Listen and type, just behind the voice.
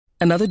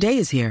Another day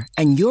is here,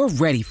 and you're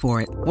ready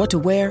for it. What to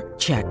wear?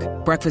 Check.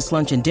 Breakfast,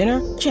 lunch, and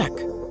dinner? Check.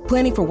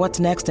 Planning for what's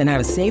next and how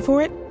to save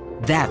for it?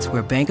 That's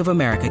where Bank of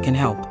America can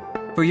help.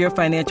 For your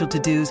financial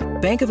to-dos,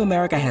 Bank of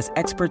America has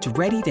experts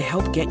ready to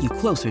help get you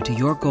closer to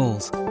your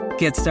goals.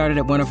 Get started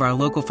at one of our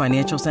local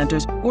financial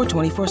centers or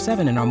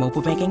 24/7 in our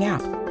mobile banking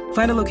app.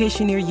 Find a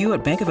location near you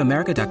at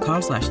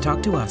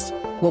bankofamerica.com/talktous.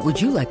 What would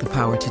you like the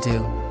power to do?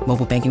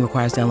 Mobile banking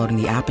requires downloading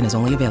the app and is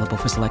only available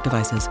for select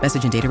devices.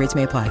 Message and data rates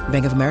may apply.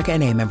 Bank of America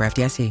N.A., member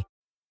FDIC.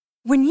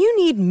 When you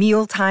need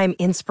mealtime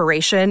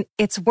inspiration,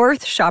 it's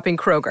worth shopping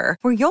Kroger,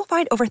 where you'll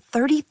find over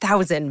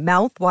 30,000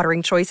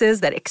 mouth-watering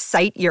choices that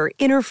excite your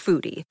inner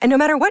foodie. And no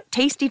matter what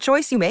tasty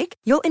choice you make,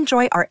 you'll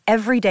enjoy our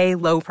everyday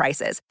low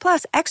prices,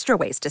 plus extra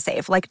ways to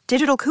save, like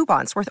digital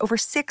coupons worth over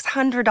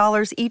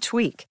 $600 each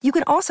week. You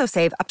can also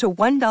save up to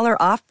 $1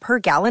 off per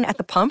gallon at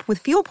the pump with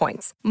fuel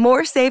points.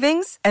 More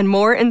savings and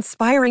more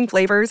inspiring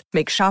flavors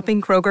make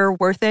shopping Kroger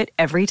worth it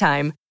every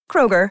time.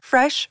 Kroger,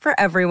 fresh for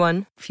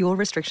everyone. Fuel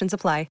restrictions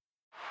apply.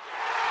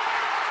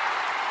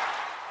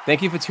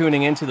 Thank you for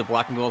tuning in to the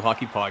Black and Gold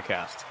Hockey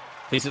Podcast.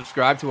 Please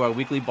subscribe to our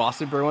weekly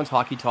Boston Bruins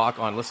hockey talk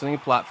on listening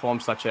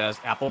platforms such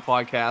as Apple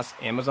Podcasts,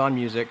 Amazon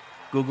Music,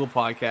 Google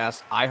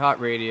Podcasts,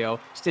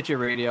 iHeartRadio, Stitcher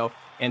Radio,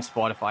 and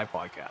Spotify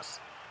Podcasts.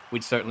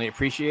 We'd certainly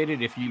appreciate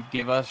it if you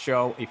give our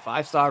show a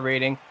 5-star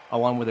rating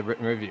along with a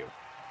written review.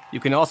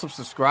 You can also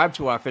subscribe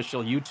to our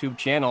official YouTube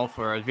channel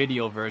for a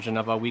video version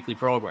of our weekly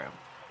program.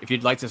 If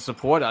you'd like to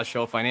support our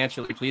show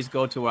financially, please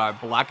go to our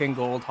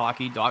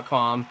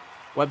blackandgoldhockey.com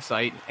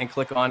website and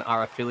click on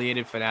our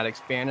affiliated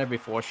Fanatics banner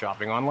before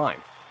shopping online.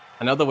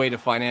 Another way to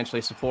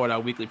financially support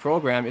our weekly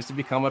program is to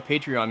become a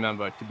Patreon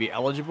member to be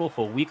eligible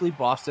for weekly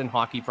Boston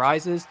hockey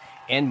prizes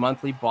and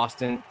monthly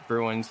Boston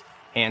Bruins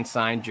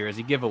hand-signed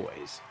jersey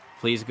giveaways.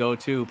 Please go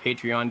to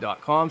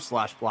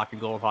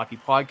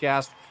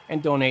patreon.com/blackandgoldhockeypodcast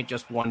and donate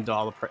just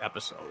 $1 per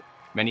episode.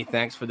 Many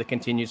thanks for the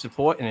continued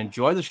support and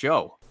enjoy the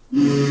show.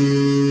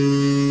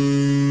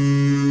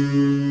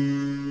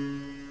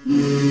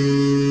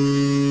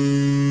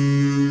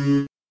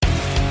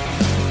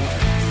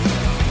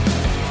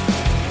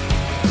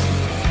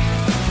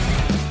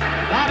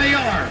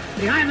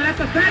 Behind the net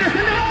to Sanderson,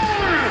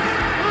 Orr!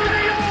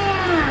 Bobby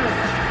Orr!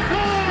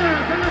 Orr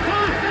from the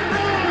Boston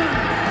Bruins!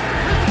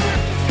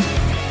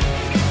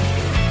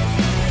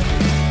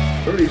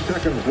 30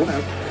 seconds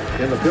left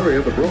in the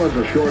period. The Bruins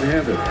are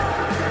shorthanded.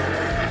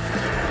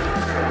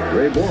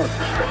 Ray Bourque.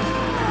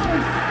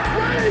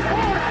 Ray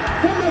Bourque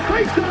from the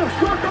face-off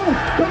circle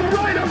to the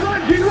right of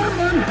Reggie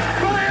Whitman.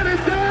 Fired it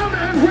down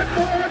and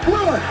Whitmore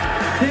blew it.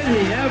 Did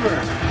he ever?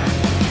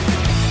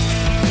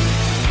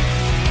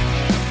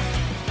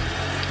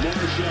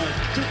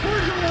 To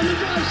Bergeron on the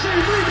drive,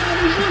 save, rebound,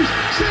 he's loose.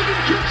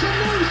 Sagan kicks him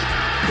loose.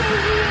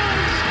 Bergeron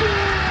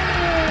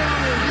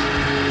scores!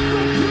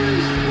 The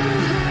Priest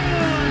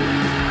Bergeron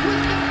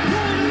with the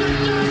point of the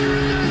dagger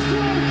in their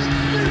throats.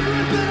 They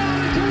rip it out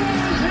of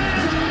Toronto's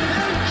hands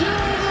and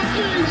kill the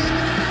beast.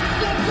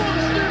 The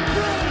Boston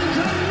Bruins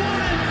have won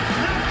it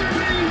after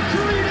being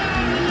 3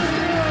 down in the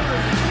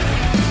third.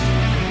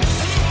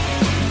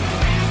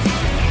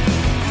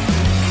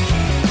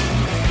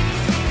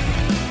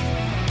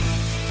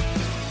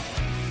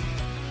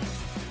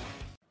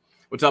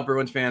 What's up,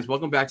 Bruins fans?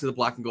 Welcome back to the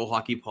Black and Gold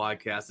Hockey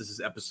Podcast. This is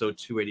episode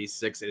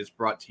 286. It is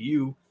brought to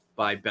you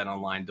by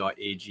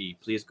betonline.ag.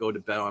 Please go to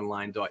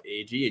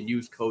betonline.ag and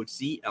use code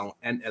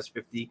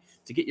CLNS50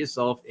 to get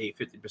yourself a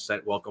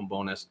 50% welcome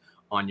bonus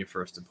on your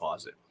first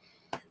deposit.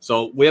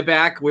 So we're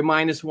back. We're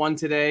 -1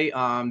 today.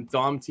 Dom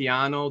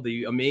Tiano,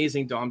 the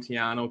amazing Dom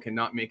Tiano,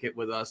 cannot make it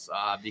with us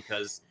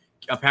because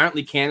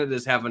apparently Canada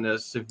is having a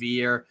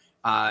severe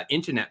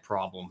internet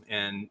problem.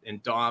 And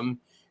Dom...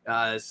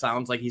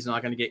 sounds like he's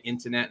not going to get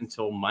internet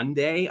until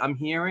Monday, I'm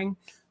hearing.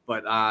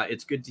 But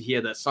it's good to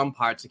hear that some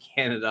parts of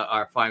Canada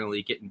are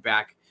finally getting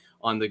back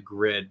on the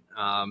grid.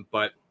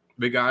 But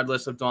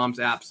regardless of Dom's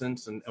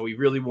absence, and we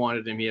really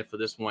wanted him here for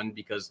this one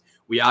because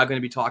we are going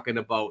to be talking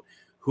about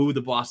who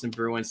the Boston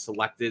Bruins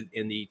selected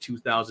in the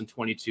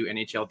 2022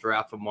 NHL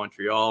draft from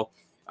Montreal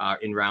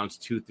in rounds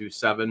 2 through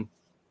 7.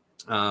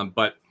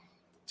 But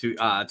to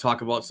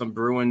talk about some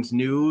Bruins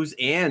news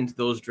and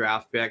those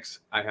draft picks,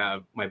 I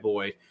have my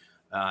boy,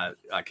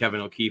 Kevin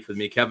O'Keefe with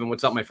me. Kevin,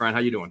 what's up, my friend?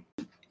 How you doing?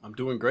 I'm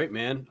doing great,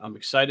 man. I'm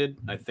excited.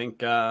 I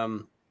think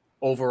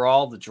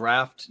overall the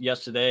draft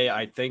yesterday,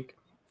 I think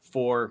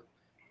for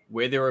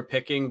where they were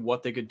picking,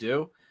 what they could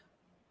do,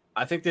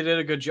 I think they did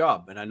a good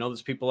job. And I know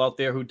there's people out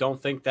there who don't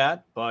think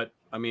that, but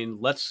I mean,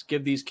 let's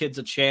give these kids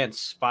a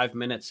chance 5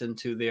 minutes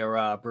into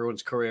their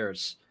Bruins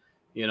careers,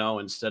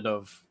 instead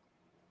of,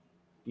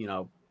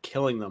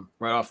 killing them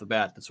right off the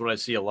bat. That's what I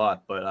see a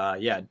lot.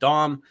 But yeah,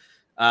 Dom,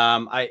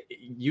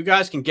 you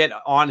guys can get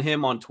on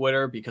him on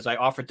Twitter because I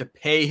offered to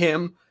pay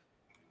him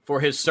for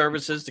his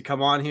services to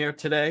come on here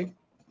today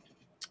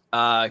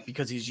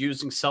because he's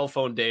using cell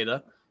phone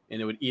data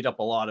and it would eat up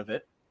a lot of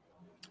it.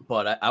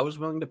 But I was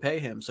willing to pay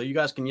him. So you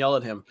guys can yell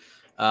at him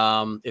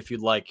if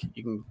you'd like.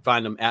 You can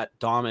find him at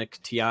Dominic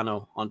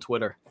Tiano on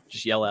Twitter.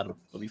 Just yell at him.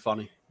 It'll be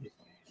funny.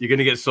 You're going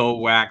to get so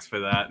waxed for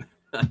that.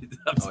 I'm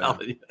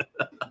telling you.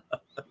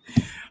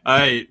 All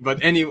right,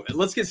 but anyway,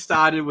 let's get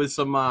started with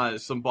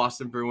some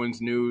Boston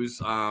Bruins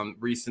news.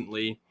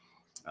 Recently,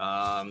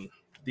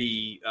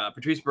 the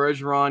Patrice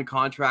Bergeron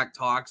contract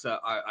talks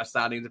are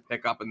starting to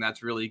pick up, and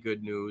that's really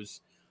good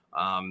news.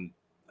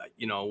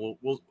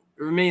 It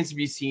remains to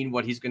be seen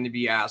what he's going to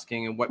be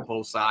asking and what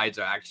both sides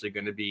are actually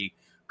going to be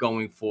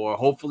going for.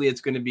 Hopefully,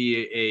 it's going to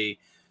be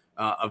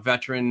a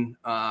veteran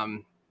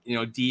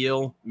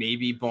deal,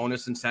 maybe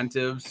bonus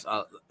incentives.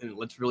 And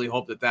let's really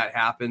hope that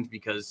happens,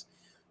 because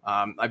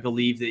I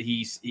believe that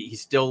he's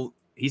still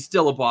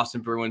a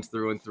Boston Bruins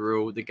through and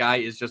through. The guy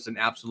is just an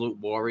absolute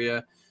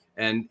warrior,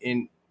 and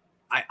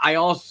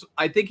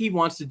I think he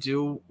wants to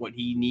do what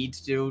he needs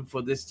to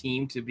for this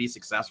team to be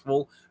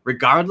successful,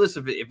 regardless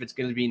of if it's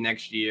going to be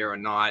next year or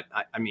not.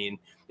 I mean,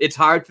 it's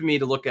hard for me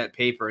to look at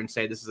paper and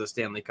say this is a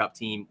Stanley Cup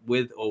team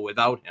with or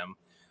without him.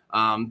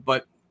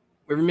 But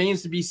it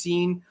remains to be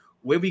seen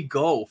where we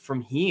go from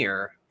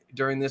here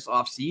during this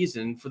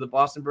offseason for the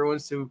Boston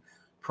Bruins to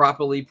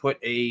properly put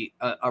a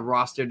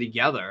roster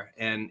together.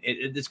 And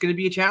it's going to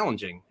be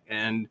challenging.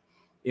 And,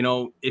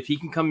 if he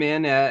can come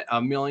in at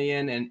 $1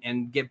 million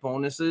and get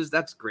bonuses,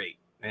 that's great.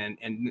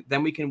 And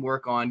then we can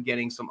work on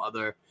getting some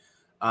other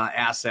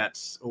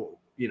assets,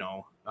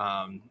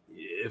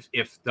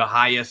 if the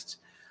highest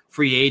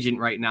free agent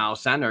right now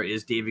center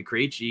is David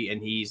Krejci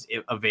and he's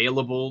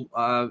available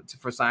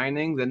for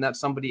signing, then that's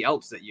somebody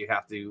else that you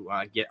have to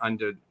get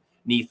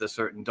underneath a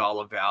certain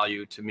dollar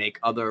value to make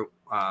other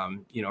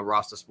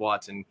roster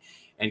spots and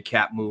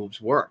cap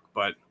moves work.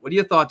 But what are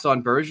your thoughts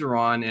on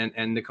Bergeron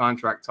and the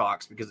contract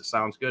talks? Because it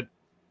sounds good.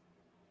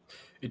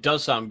 It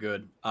does sound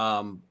good.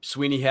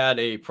 Sweeney had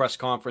a press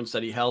conference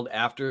that he held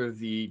after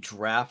the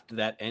draft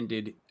that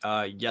ended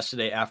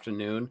yesterday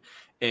afternoon,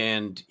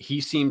 and he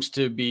seems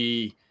to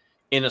be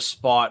in a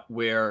spot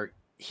where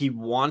he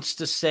wants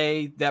to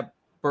say that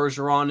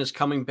Bergeron is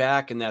coming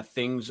back and that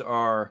things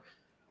are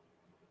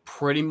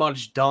pretty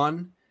much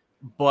done,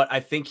 but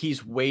I think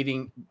he's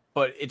waiting.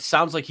 But it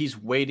sounds like he's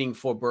waiting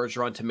for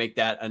Bergeron to make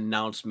that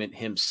announcement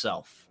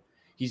himself.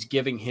 He's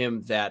giving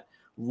him that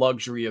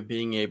luxury of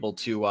being able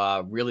to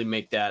really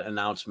make that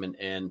announcement.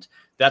 And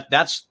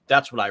that's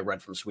what I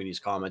read from Sweeney's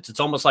comments. It's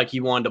almost like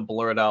he wanted to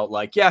blurt out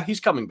like, yeah, he's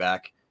coming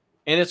back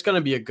and it's going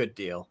to be a good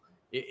deal.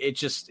 It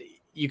just,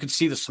 you could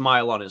see the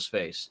smile on his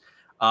face.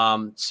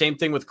 Same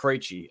thing with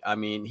Krejci. I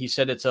mean, he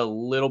said it's a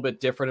little bit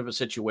different of a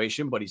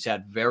situation, but he's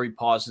had very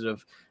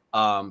positive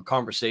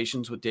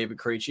conversations with David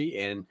Krejci,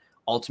 and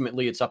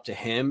ultimately it's up to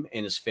him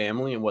and his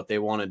family and what they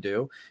want to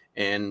do.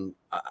 And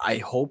I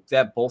hope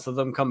that both of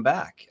them come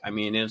back. I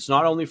mean, and it's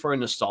not only for a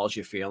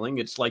nostalgia feeling.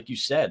 It's like you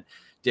said,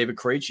 David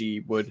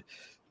Krejci would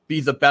be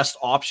the best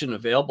option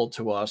available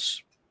to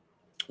us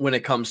when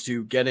it comes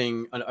to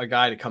getting a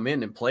guy to come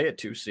in and play at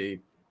 2C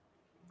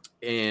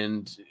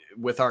and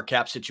with our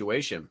cap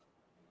situation.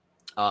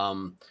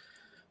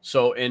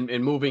 So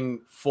in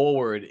moving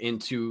forward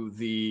into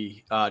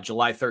the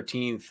July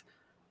 13th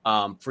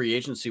free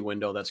agency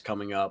window that's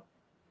coming up,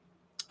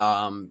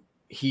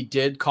 he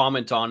did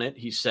comment on it.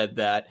 He said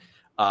that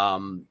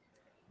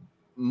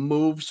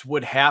moves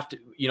would have to,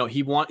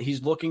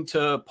 he's looking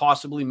to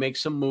possibly make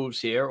some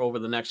moves here over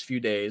the next few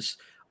days.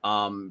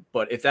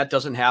 But if that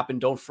doesn't happen,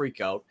 don't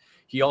freak out.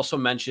 He also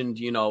mentioned,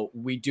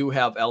 we do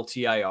have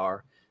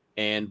LTIR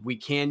and we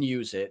can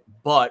use it,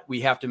 but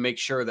we have to make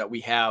sure that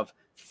we have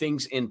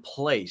things in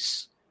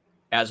place,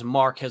 as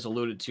Mark has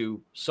alluded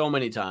to so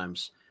many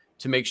times,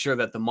 to make sure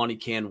that the money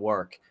can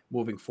work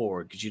moving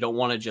forward, because you don't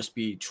want to just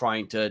be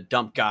trying to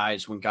dump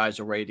guys when guys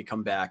are ready to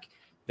come back.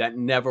 That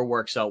never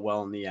works out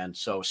well in the end.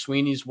 So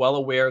Sweeney's well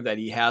aware that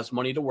he has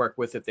money to work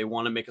with if they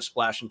want to make a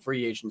splash in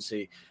free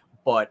agency,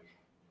 but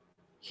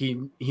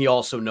he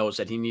also knows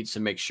that he needs to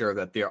make sure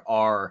that there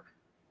are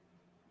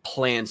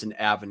plans and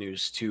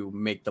avenues to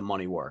make the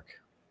money work.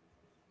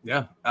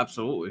 Yeah,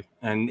 absolutely.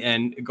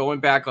 And going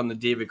back on the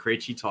David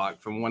Krejci talk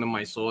from one of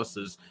my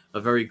sources,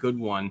 a very good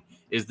one,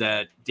 is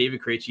that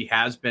David Krejci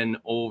has been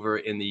over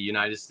in the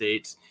United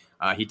States.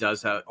 He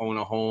does own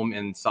a home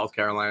in South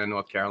Carolina,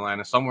 North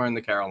Carolina, somewhere in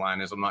the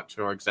Carolinas. I'm not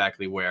sure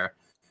exactly where.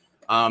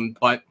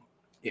 But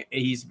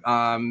he's,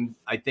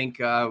 I think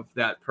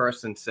that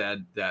person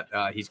said that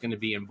he's going to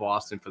be in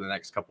Boston for the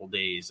next couple of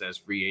days as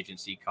free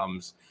agency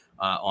comes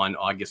on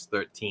August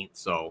 13th.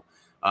 So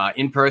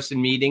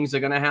in-person meetings are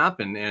going to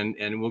happen,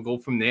 and we'll go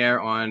from there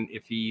on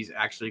if he's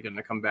actually going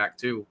to come back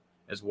too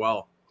as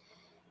well.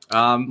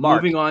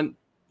 Mark, moving on.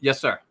 Yes,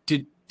 sir.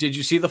 Did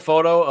you see the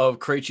photo of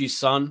Krejci's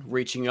son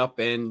reaching up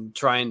and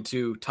trying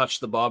to touch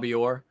the Bobby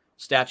Orr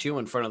statue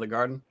in front of the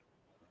Garden?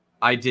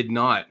 I did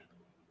not.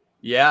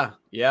 Yeah.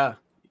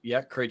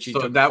 Krejci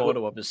took a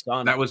photo of his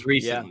son. That was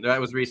recent. Yeah.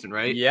 That was recent,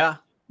 right? Yeah.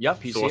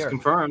 Yep. He's Source here.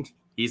 confirmed.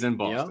 He's in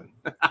Boston.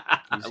 Yep.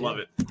 I love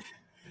it.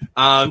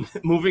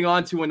 Moving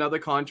on to another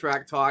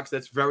contract talks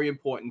that's very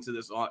important to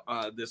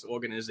this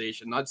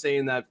organization. Not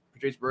saying that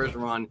Patrice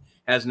Bergeron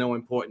has no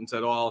importance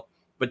at all,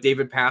 but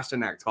David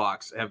Pastrnak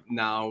talks have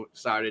now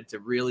started to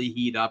really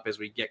heat up as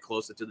we get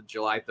closer to the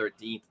July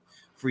 13th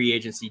free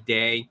agency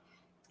day.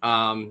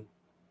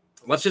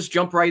 let's just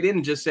jump right in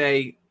and just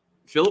say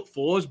Filip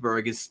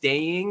Forsberg is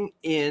staying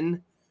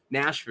in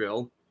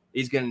Nashville.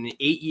 He's getting an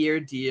 8-year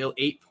deal,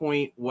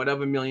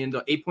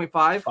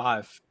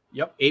 $8.5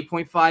 Yep.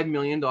 $8.5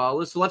 million.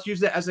 So let's use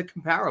that as a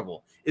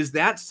comparable. Is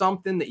that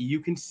something that you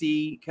can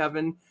see,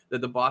 Kevin, that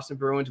the Boston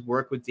Bruins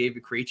work with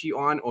David Krejci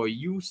on, or are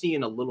you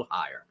seeing a little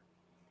higher?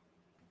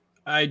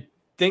 I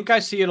think I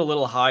see it a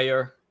little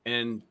higher,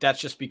 and that's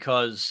just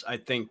because I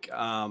think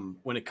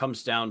when it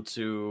comes down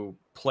to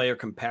player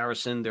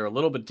comparison, they're a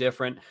little bit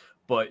different.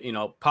 But,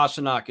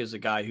 Pastrnak is a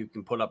guy who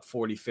can put up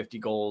 40, 50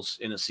 goals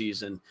in a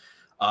season,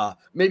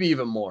 maybe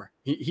even more.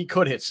 He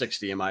could hit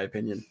 60, in my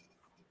opinion.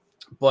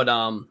 But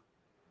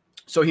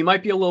so he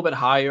might be a little bit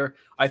higher,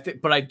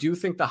 but I do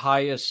think the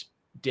highest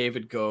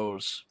David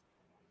goes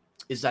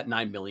is that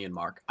 $9 million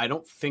mark. I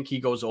don't think he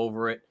goes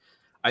over it.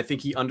 I think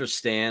he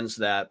understands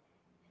that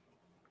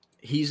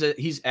he's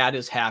at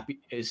his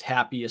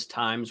happiest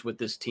times with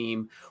this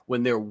team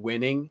when they're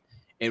winning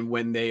and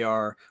when they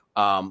are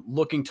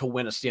looking to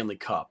win a Stanley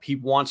Cup. He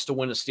wants to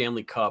win a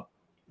Stanley Cup.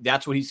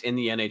 That's what he's in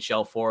the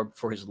NHL for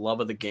his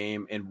love of the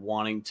game and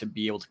wanting to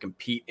be able to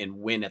compete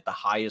and win at the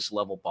highest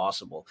level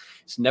possible.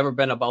 It's never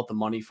been about the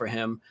money for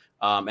him.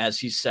 As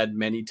he said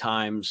many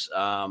times,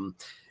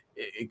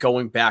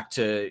 going back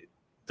to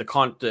the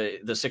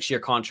 6-year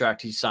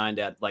contract he signed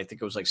at, I think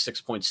it was like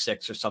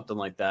 6.6 or something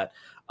like that.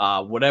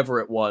 Whatever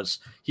it was,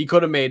 he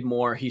could have made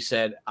more. He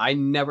said, I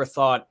never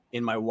thought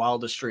in my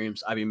wildest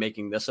dreams I'd be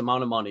making this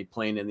amount of money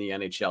playing in the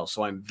NHL.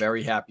 So I'm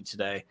very happy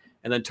today.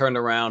 And then turned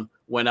around,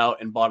 went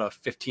out and bought a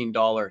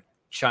 $15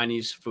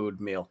 Chinese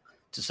food meal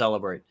to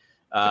celebrate.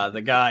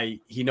 The guy,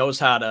 he knows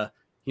how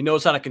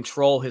to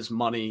control his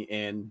money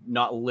and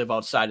not live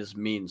outside his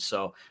means.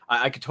 So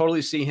I could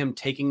totally see him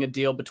taking a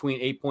deal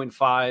between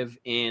 8.5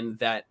 and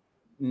that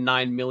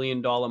 $9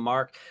 million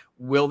mark.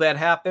 Will that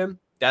happen?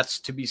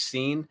 That's to be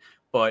seen.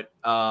 But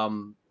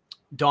Don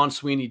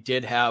Sweeney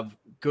did have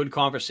good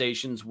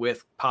conversations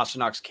with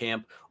Pasternak's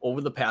camp over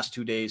the past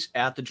 2 days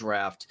at the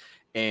draft.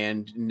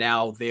 And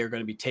now they're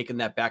going to be taking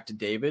that back to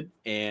David.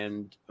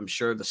 And I'm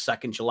sure the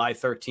second July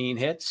 13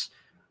 hits,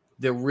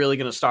 they're really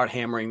going to start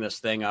hammering this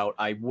thing out.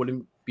 I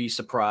wouldn't be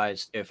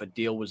surprised if a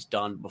deal was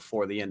done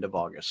before the end of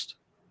August.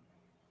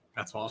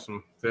 That's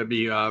awesome. That'd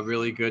be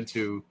really good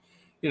to,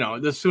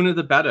 the sooner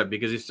the better,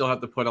 because you still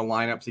have to put a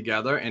lineup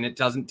together, and it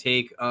doesn't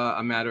take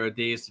a matter of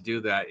days to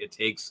do that. It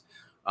takes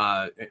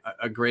a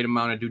great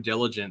amount of due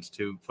diligence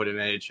to put an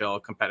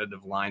NHL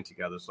competitive line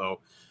together. So,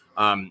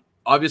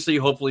 obviously,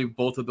 hopefully,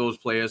 both of those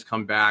players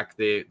come back.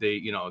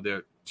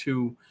 They're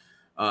two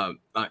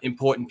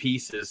important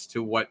pieces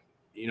to what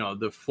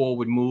the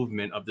forward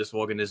movement of this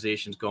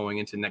organization's going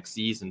into next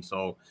season.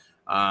 So,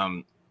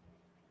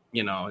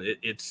 you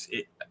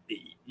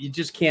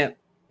just can't.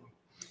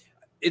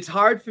 It's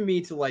hard for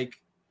me to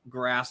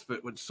grasp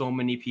it what so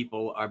many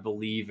people are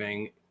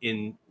believing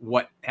in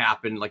what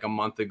happened like a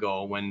month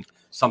ago when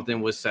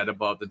something was said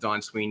about the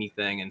Don Sweeney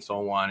thing and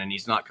so on, and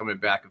he's not coming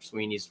back if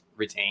Sweeney's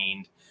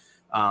retained.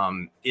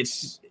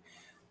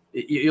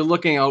 You're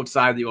looking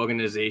outside the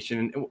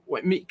organization.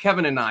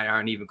 Kevin and I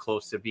aren't even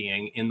close to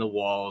being in the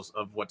walls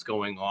of what's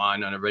going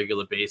on a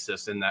regular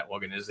basis in that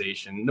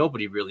organization.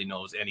 Nobody really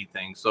knows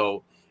anything.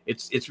 So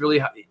it's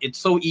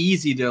so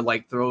easy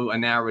to throw a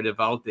narrative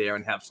out there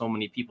and have so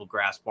many people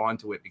grasp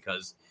onto it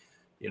because,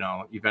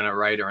 you've been a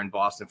writer in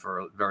Boston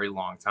for a very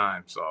long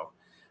time. So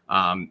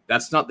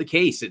that's not the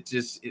case. It's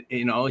just,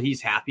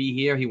 he's happy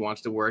here. He wants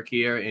to work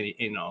here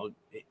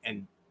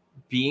and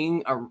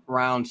being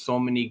around so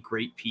many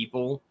great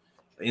people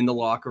in the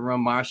locker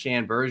room,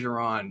 Marchand,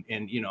 Bergeron,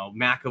 and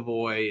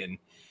McAvoy,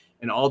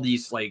 and all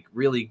these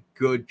really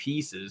good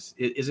pieces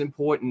is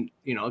important,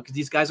 because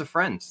these guys are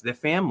friends, they're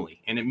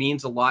family, and it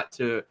means a lot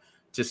to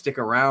stick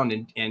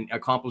around and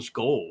accomplish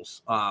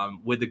goals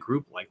with a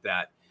group like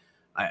that.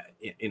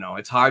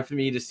 It's hard for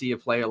me to see a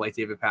player like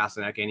David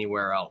Pastrnak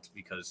anywhere else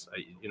because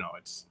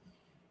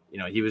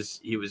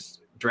he was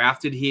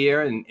drafted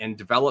here and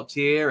developed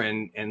here,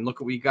 and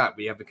look what we got.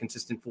 We have a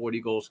consistent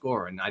 40-goal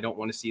scorer, and I don't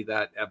want to see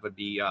that ever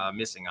be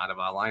missing out of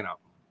our lineup.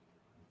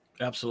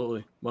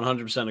 Absolutely.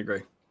 100%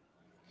 agree.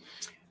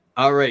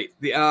 All right.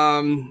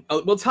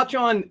 We'll touch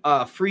on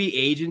free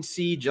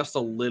agency just a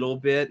little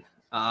bit.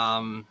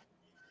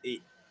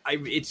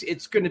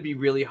 It's going to be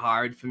really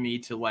hard for me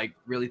to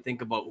really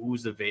think about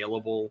who's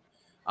available.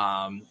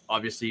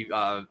 Obviously,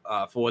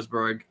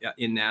 Forsberg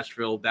in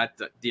Nashville, that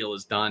deal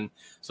is done.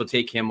 So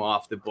take him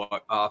off the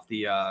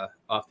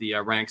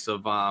ranks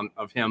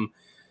of him,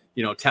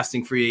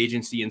 testing free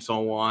agency and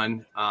so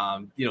on.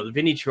 The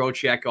Vinny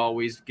Trocheck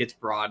always gets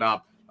brought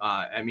up.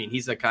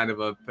 He's a kind of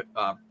a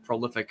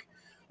prolific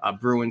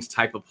Bruins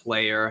type of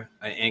player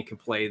and can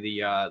play the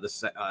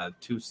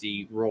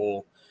 2C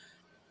role.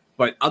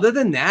 But other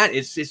than that,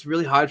 it's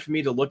really hard for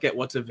me to look at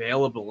what's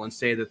available and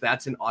say that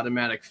that's an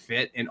automatic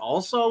fit. And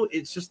also,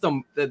 it's just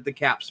the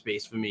cap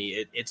space for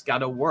me. It's got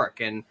to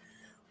work. And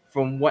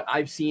from what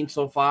I've seen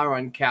so far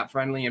on Cap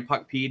Friendly and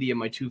Puckpedia,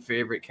 my two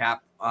favorite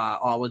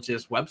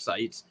capologist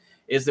websites,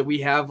 is that we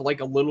have like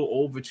a little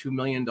over $2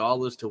 million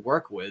to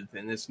work with.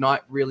 And it's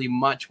not really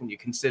much when you're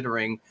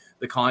considering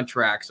the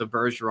contracts of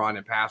Bergeron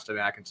and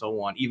Pasternak and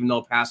so on, even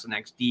though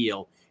Pasternak's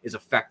deal is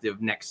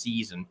effective next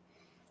season.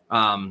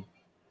 The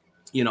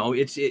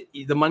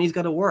money's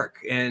got to work,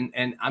 and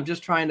I'm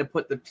just trying to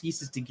put the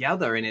pieces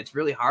together, and it's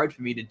really hard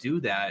for me to do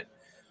that.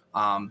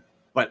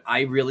 But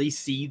I really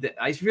see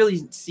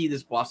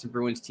this Boston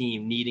Bruins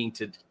team needing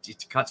to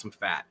cut some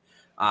fat.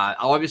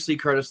 Obviously,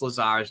 Curtis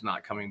Lazar is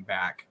not coming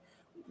back.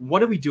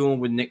 What are we doing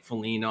with Nick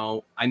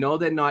Foligno? I know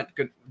they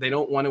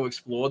don't want to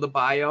explore the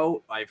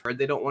bio. I've heard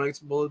they don't want to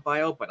explore the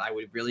bio, but I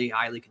would really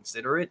highly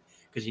consider it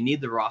because you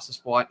need the roster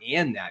spot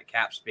and that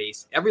cap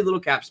space. Every little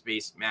cap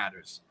space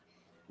matters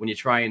when you're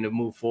trying to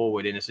move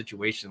forward in a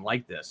situation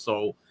like this.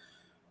 So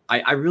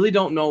I really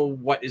don't know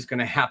what is going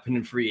to happen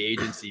in free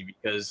agency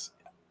because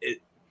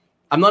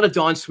I'm not a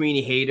Don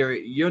Sweeney hater.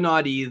 You're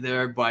not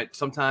either, but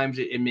sometimes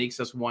it makes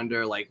us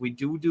wonder, like we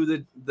do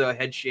the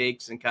head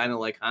shakes and kind of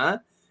like, huh?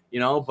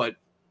 But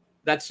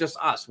that's just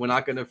us. We're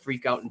not going to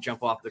freak out and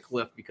jump off the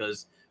cliff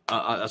because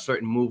a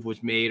certain move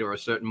was made or a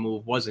certain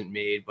move wasn't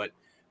made. But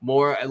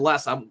more or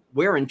less,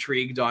 we're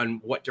intrigued on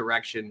what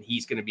direction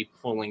he's going to be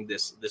pulling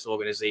this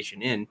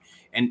organization in.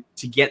 And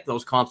to get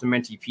those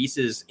complementary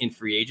pieces in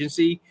free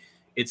agency,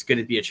 it's going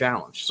to be a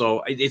challenge.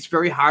 So it's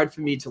very hard for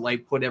me to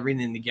like put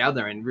everything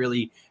together and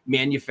really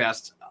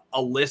manifest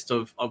a list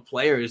of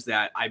players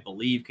that I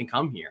believe can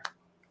come here.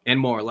 And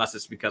more or less,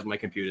 it's because my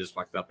computer is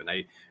fucked up and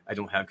I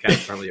don't have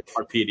currently a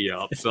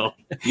PDF. So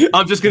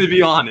I'm just going to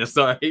be honest.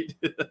 All right.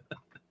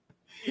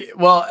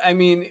 Well, I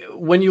mean,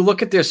 when you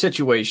look at their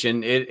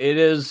situation, it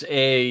is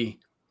a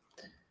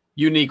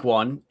unique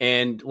one.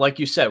 And like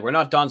you said, we're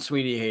not Don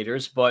Sweeney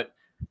haters, but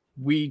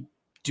we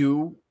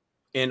do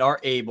and are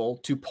able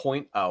to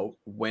point out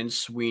when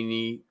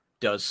Sweeney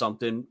does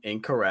something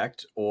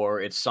incorrect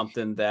or it's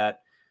something that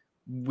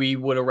we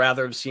would have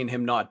rather have seen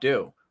him not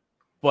do.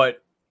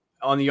 But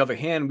on the other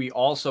hand, we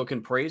also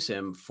can praise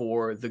him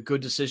for the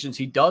good decisions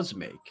he does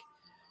make.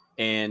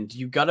 And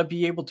you got to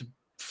be able to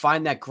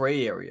find that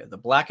gray area. The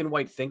black and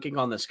white thinking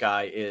on this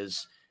guy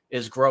is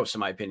gross, in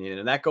my opinion.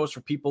 And that goes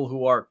for people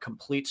who are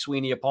complete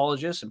Sweeney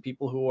apologists and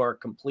people who are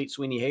complete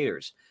Sweeney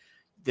haters.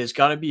 There's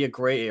got to be a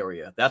gray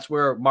area. That's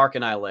where Mark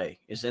and I lay,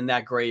 is in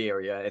that gray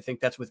area. I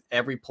think that's with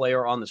every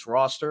player on this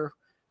roster.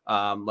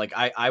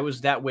 I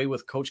was that way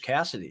with Coach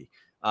Cassidy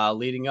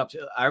leading up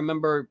to, I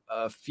remember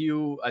I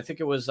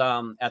think it was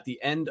at the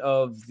end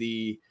of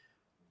the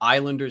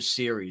Islanders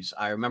series.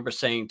 I remember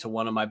saying to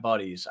one of my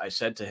buddies, I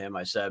said,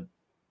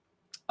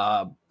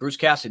 Bruce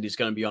Cassidy is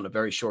going to be on a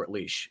very short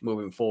leash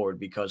moving forward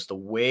because the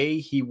way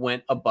he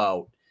went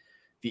about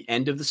the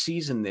end of the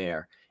season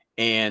there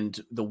and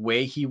the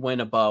way he went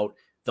about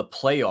the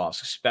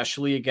playoffs,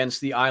 especially against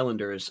the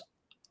Islanders,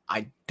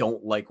 I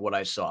don't like what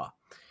I saw.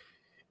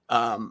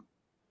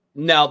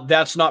 Now,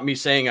 that's not me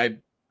saying I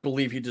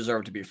believe he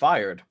deserved to be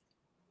fired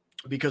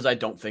because I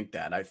don't think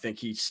that. I think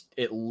he's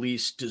at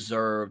least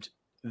deserved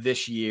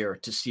this year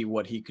to see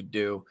what he could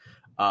do.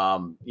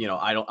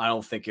 I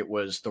don't think it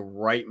was the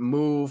right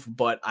move,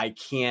 but I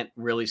can't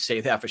really say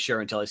that for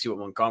sure until I see what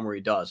Montgomery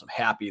does. I'm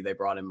happy they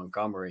brought in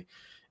Montgomery.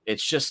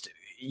 It's just,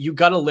 you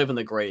got to live in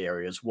the gray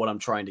areas, what I'm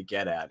trying to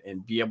get at,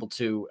 and be able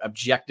to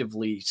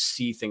objectively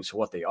see things for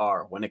what they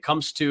are. When it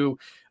comes to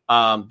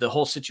the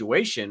whole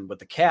situation with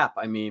the cap,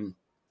 I mean,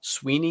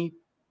 Sweeney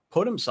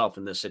put himself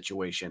in this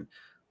situation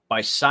by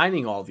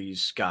signing all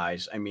these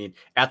guys. I mean,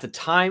 at the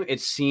time,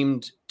 it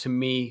seemed to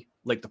me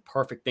like the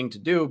perfect thing to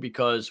do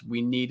because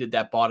we needed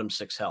that bottom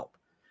six help.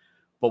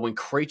 But when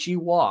Krejci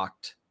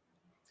walked,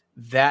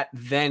 that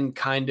then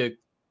kind of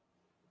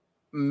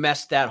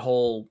messed that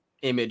whole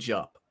image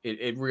up.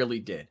 It really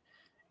did.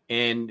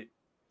 And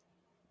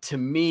to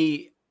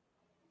me,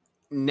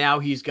 now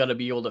he's got to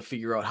be able to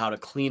figure out how to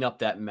clean up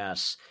that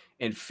mess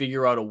and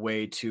figure out a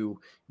way to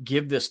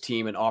give this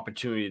team an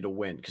opportunity to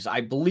win. Because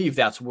I believe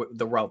that's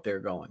the route they're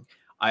going.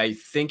 I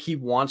think he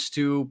wants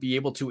to be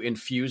able to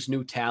infuse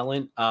new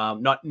talent,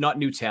 not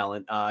new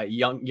talent,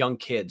 young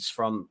kids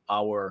from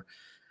our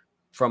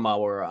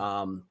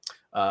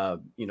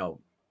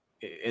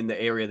in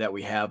the area that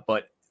we have.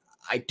 But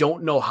I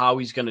don't know how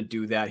he's going to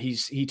do that.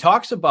 He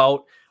talks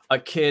about a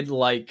kid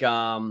like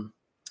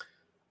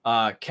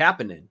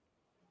Kapanen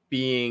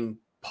being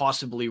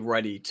possibly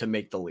ready to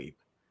make the leap.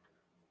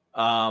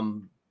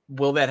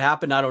 Will that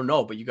happen? I don't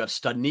know, but you got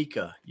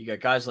Studnicka, you got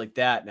guys like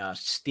that,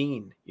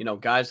 Steen,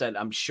 guys that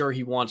I'm sure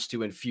he wants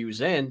to infuse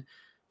in.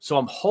 So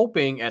I'm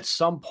hoping at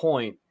some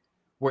point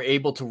we're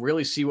able to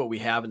really see what we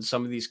have in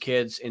some of these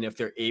kids. And if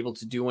they're able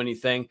to do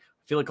anything,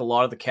 I feel like a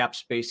lot of the cap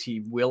space he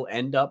will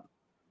end up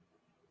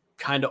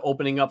kind of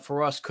opening up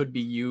for us could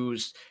be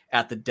used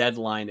at the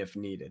deadline if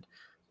needed.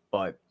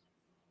 But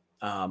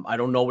I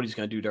don't know what he's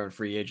going to do during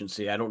free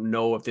agency. I don't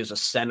know if there's a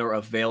center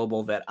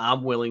available that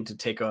I'm willing to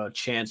take a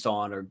chance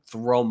on or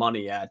throw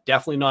money at.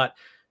 Definitely not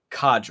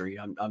Kadri.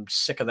 I'm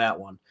sick of that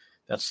one.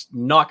 That's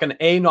not going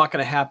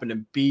to happen,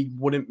 and B,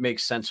 wouldn't make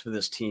sense for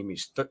this team.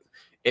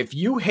 If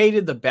you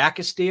hated the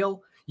Backes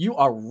deal, you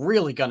are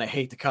really going to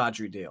hate the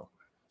Kadri deal.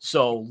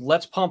 So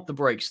let's pump the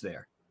brakes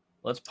there.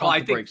 Let's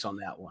pump the brakes on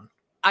that one.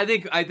 I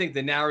think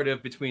the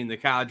narrative between the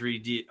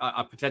Kadri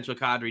a potential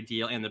Kadri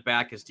deal and the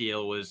Backes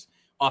deal was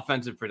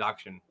offensive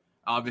production.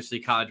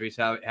 Obviously, Kadri's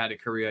had a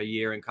career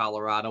year in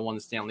Colorado, won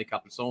the Stanley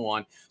Cup, and so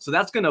on. So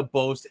that's going to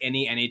boast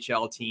any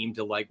NHL team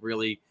to like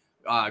really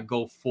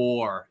go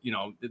for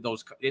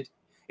those.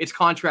 It's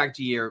contract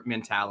year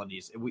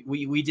mentalities.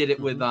 We did it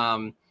with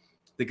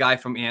the guy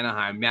from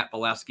Anaheim, Matt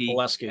Bolesky,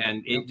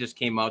 and it just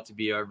came out to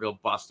be a real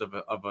bust of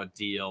a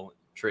deal,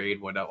 trade,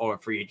 or a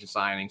free agent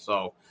signing.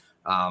 So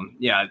I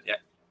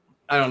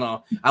don't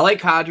know. I like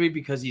Kadri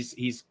because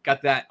he's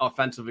got that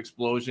offensive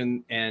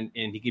explosion and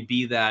he can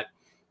be that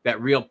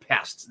real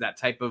pest, that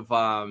type of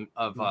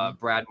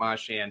Brad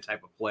Marchand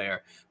type of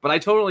player. But I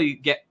totally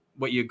get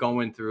what you're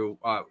going through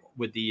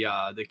with the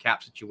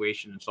cap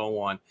situation and so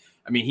on.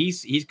 I mean,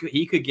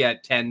 he could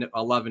get 10,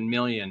 11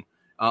 million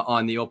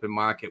on the open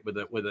market with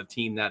a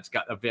team that's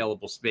got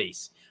available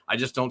space. I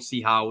just don't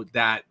see how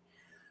that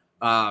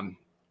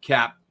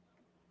cap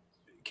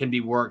can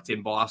be worked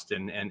in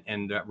Boston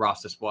and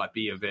roster spot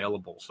be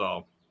available.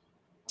 So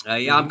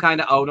I'm kind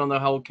of out on the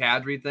whole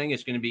Kadri thing.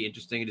 It's going to be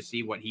interesting to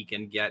see what he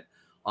can get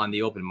on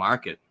the open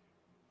market.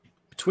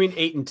 Between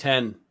 8 and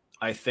 10,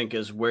 I think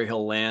is where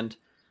he'll land.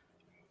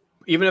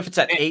 Even if it's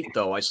at 8,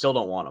 though, I still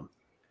don't want him.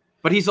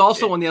 But he's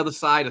also on the other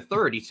side of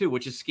 30 too,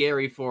 which is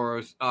scary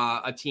for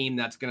a team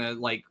that's going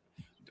to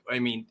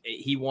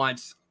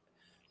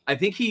I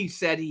think he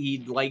said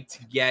he'd like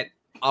to get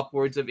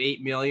upwards of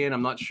 8 million.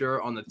 I'm not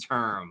sure on the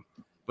term.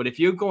 But if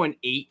you're going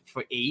 8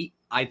 for 8,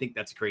 I think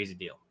that's a crazy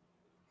deal.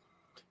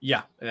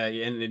 Yeah,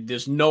 and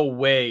there's no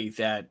way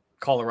that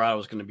Colorado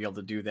is going to be able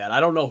to do that. I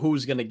don't know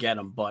who's going to get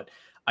him, but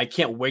I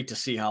can't wait to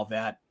see how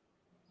that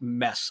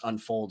mess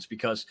unfolds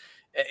because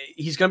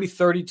he's going to be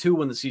 32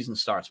 when the season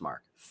starts,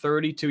 Mark.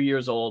 32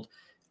 years old.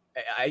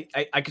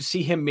 I could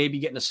see him maybe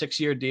getting a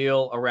 6-year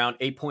deal around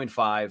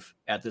 8.5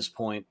 at this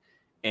point.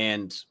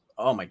 And,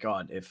 oh, my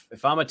God,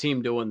 if I'm a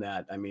team doing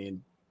that, I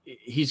mean,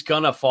 he's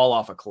going to fall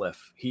off a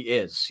cliff. He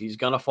is. He's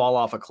going to fall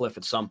off a cliff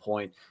at some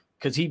point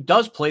because he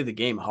does play the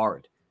game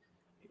hard.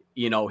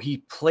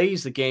 He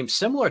plays the game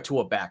similar to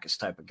a Backes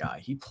type of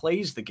guy. He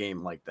plays the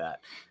game like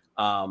that.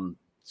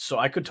 So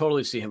I could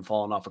totally see him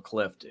falling off a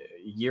cliff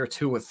year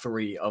 2 or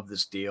 3 of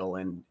this deal,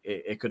 and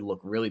it could look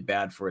really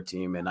bad for a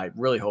team. And I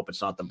really hope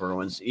it's not the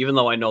Bruins, even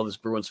though I know there's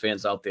Bruins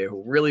fans out there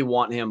who really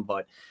want him.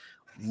 But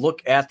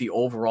look at the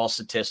overall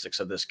statistics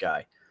of this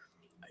guy.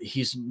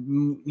 He's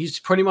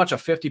pretty much a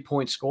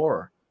 50-point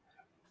scorer.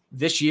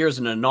 This year's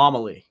an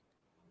anomaly.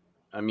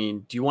 I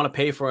mean, do you want to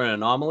pay for an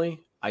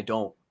anomaly? I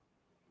don't.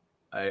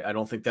 I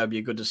don't think that'd be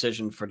a good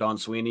decision for Don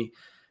Sweeney.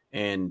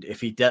 And if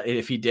he did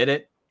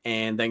it,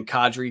 and then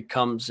Kadri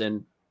comes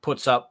and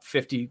puts up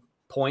 50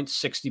 points,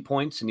 60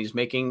 points, and he's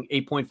making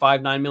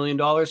 $8.59 million,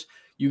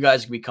 you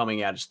guys can be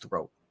coming at his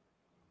throat.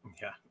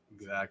 Yeah,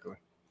 exactly.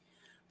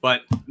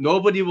 But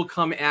nobody will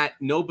come at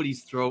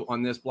nobody's throat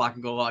on this Black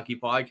and Gold Hockey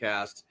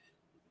podcast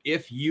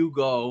if you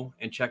go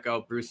and check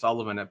out Bruce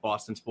Sullivan at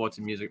Boston Sports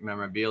and Music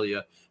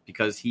Memorabilia,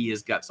 because he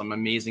has got some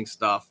amazing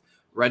stuff.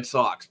 Red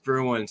Sox,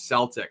 Bruins,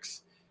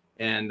 Celtics,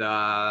 and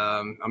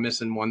I'm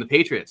missing one, the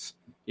Patriots.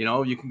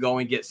 You can go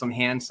and get some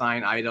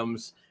hand-signed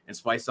items and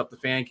spice up the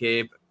fan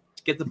cave.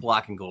 Get the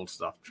black and gold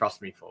stuff.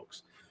 Trust me,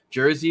 folks.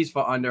 Jerseys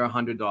for under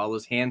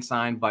 $100,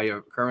 hand-signed by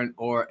a current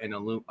or an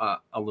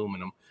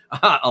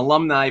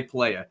alumni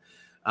player.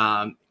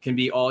 Can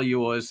be all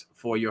yours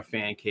for your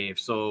fan cave.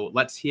 So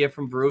let's hear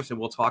from Bruce, and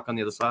we'll talk on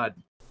the other side.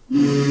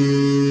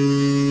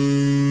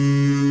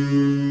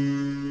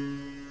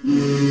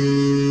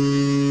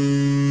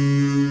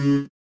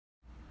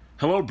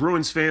 Hello,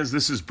 Bruins fans.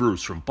 This is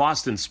Bruce from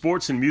Boston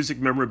Sports and Music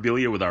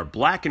Memorabilia with our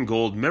Black and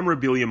Gold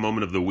Memorabilia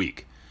Moment of the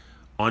Week.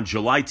 On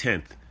July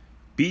 10th,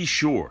 be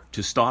sure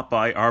to stop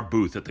by our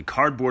booth at the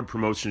Cardboard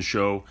Promotion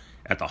Show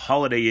at the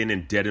Holiday Inn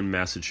in Dedham,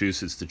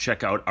 Massachusetts to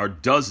check out our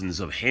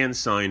dozens of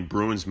hand-signed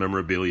Bruins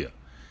memorabilia.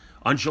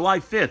 On July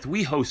 5th,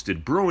 we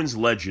hosted Bruins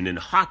legend and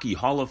Hockey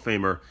Hall of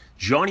Famer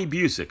Johnny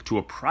Bucyk to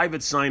a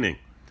private signing.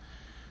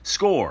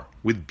 Score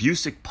with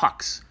Bucyk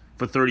pucks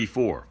for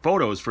 $34,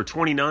 photos for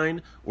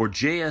 $29, or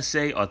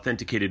JSA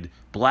authenticated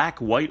black,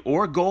 white,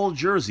 or gold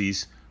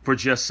jerseys for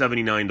just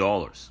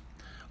 $79.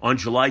 On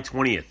July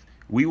 20th,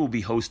 we will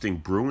be hosting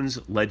Bruins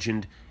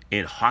legend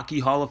and Hockey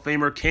Hall of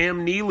Famer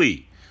Cam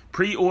Neely.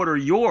 Pre-order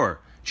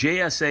your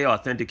JSA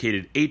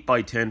authenticated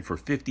 8x10 for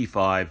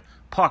 $55,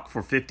 puck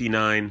for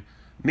 $59,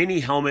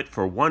 mini helmet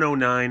for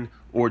 $109,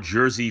 or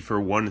jersey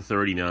for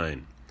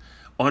 $139.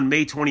 On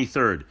May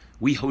 23rd,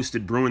 we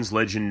hosted Bruins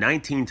legend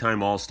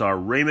 19-time All-Star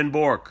Raymond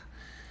Bourque.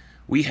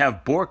 We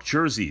have Bourque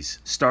jerseys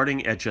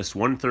starting at just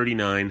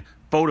 $139,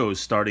 photos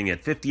starting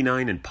at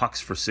 $59, and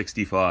pucks for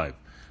 $65.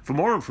 For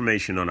more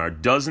information on our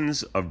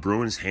dozens of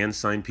Bruins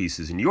hand-signed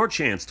pieces and your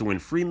chance to win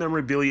free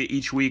memorabilia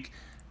each week,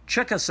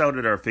 check us out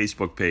at our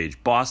Facebook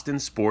page, Boston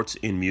Sports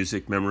and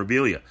Music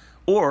Memorabilia,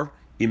 or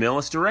email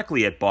us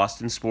directly at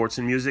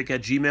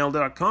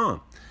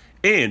bostonsportsandmusic@gmail.com.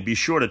 And be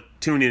sure to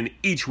tune in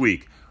each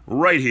week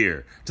right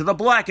here to the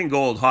Black and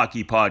Gold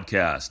Hockey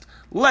Podcast.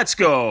 Let's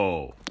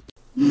go!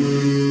 All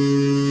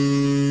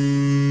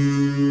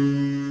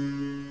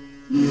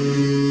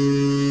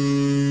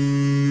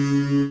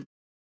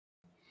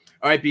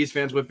right, Beast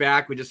fans, we're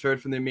back. We just heard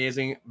from the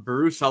amazing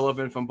Bruce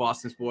Sullivan from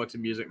Boston Sports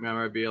and Music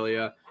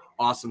Memorabilia.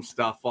 Awesome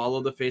stuff.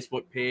 Follow the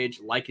Facebook page,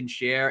 like and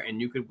share,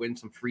 and you could win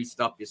some free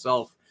stuff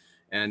yourself.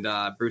 And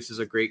Bruce is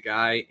a great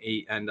guy,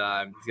 he's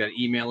got an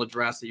email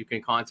address that you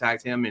can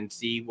contact him and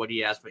see what he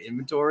has for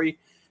inventory.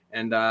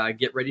 And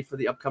get ready for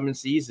the upcoming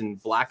season.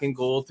 Black and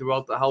gold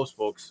throughout the house,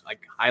 folks. I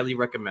highly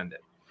recommend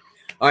it.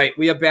 All right,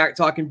 we are back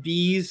talking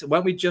bees. Why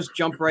don't we just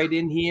jump right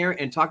in here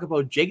and talk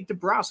about Jake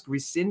DeBrusk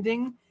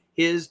rescinding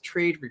his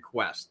trade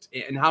request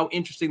and how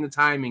interesting the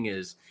timing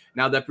is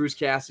now that Bruce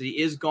Cassidy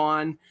is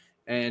gone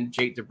and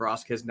Jake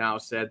DeBrusk has now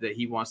said that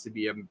he wants to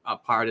be a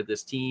part of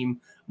this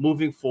team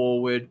moving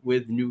forward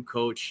with new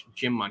coach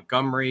Jim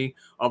Montgomery.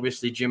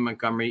 Obviously, Jim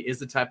Montgomery is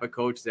the type of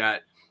coach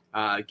that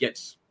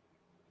gets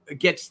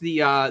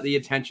the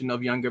attention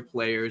of younger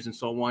players and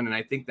so on. And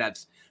I think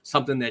that's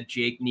something that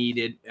Jake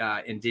needed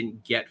and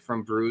didn't get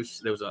from Bruce.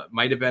 There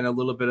might have been a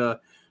little bit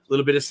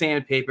of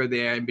sandpaper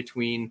there in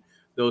between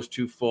those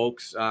two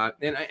folks,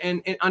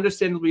 and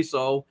understandably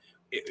so.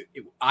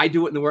 I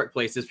do it in the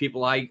workplace. There's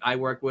people I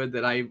work with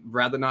that I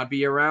rather not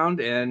be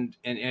around, and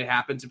it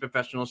happens in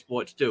professional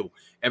sports too.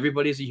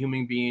 Everybody's a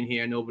human being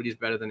here. Nobody's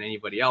better than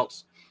anybody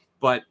else.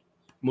 But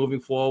moving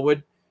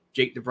forward,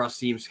 Jake DeBrusk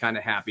seems kind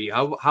of happy.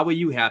 How are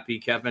you happy,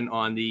 Kevin,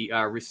 on the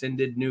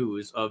rescinded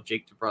news of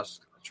Jake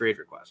DeBrusk's trade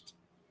request?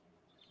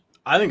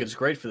 I think it's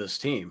great for this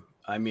team.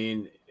 I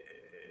mean,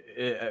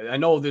 I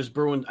know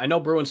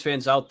Bruins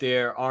fans out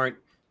there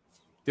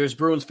There's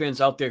Bruins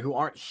fans out there who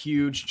aren't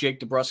huge Jake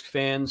DeBrusk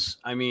fans.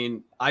 I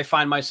mean, I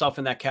find myself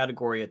in that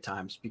category at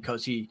times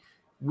because he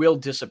will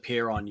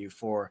disappear on you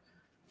for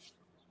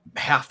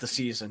half the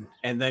season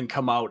and then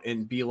come out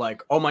and be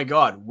like, oh my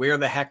God, where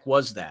the heck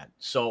was that?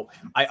 So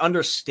I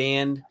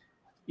understand,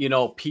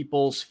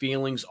 people's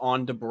feelings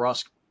on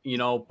DeBrusk,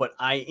 but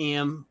I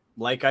am,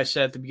 like I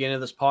said at the beginning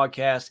of this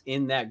podcast,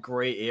 in that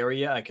gray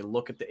area. I can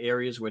look at the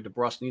areas where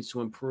DeBrusk needs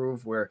to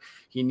improve, where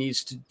he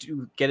needs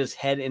to get his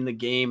head in the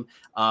game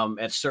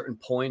at certain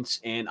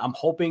points. And I'm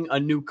hoping a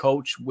new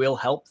coach will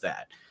help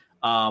that.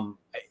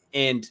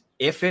 And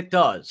if it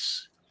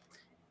does,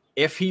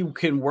 if he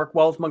can work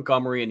well with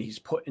Montgomery and he's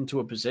put into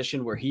a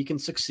position where he can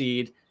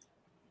succeed,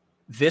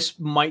 this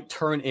might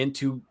turn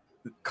into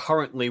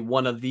currently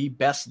one of the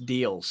best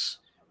deals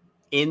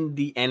in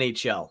the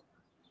NHL.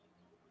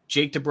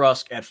 Jake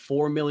DeBrusk at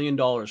 $4 million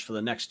for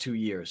the next 2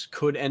 years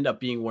could end up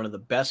being one of the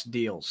best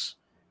deals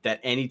that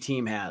any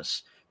team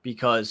has.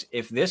 Because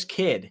if this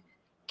kid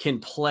can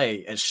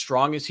play as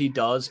strong as he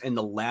does in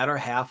the latter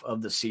half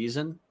of the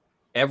season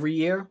every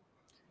year,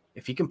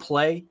 if he can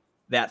play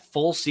that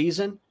full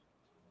season,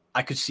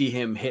 I could see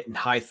him hitting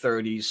high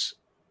 30s,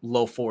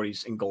 low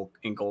 40s in goal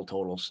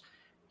totals.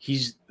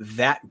 He's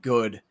that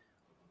good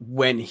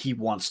when he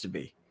wants to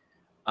be.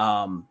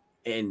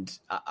 And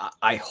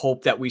I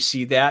hope that we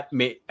see that.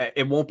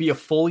 It won't be a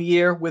full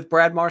year with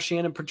Brad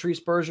Marchand and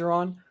Patrice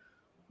Bergeron,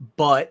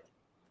 but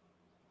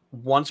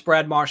once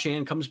Brad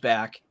Marchand comes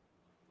back,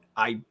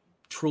 I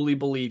truly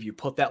believe you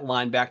put that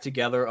line back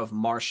together of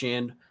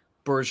Marchand,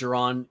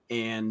 Bergeron,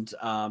 and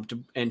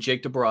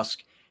Jake DeBrusk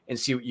and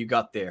see what you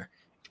got there.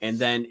 And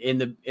then in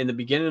the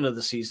beginning of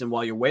the season,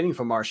 while you're waiting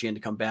for Marchand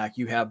to come back,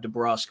 you have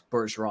DeBrusk,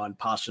 Bergeron,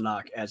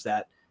 Pastrnak as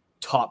that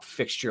top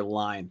fixture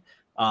line.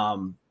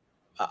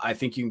 I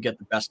think you can get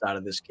the best out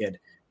of this kid,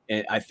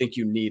 and I think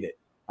you need it.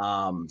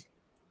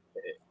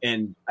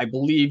 And I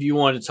believe you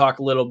wanted to talk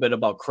a little bit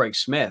about Craig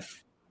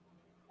Smith.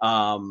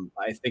 I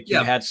think you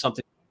had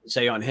something to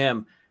say on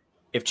him.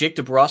 If Jake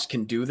DeBrusk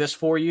can do this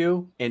for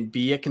you and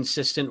be a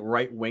consistent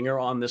right winger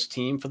on this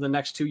team for the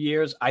next 2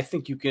 years, I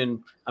think you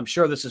can. I'm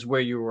sure this is where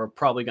you were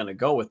probably going to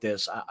go with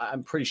this.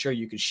 I'm pretty sure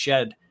you could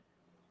shed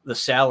the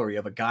salary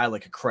of a guy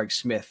like a Craig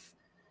Smith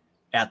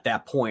at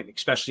that point,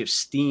 especially if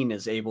Steen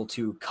is able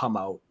to come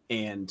out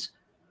and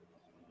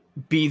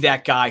be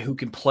that guy who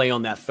can play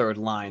on that third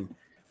line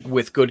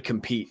with good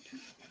compete.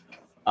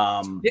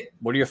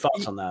 What are your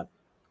thoughts on that?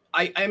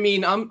 I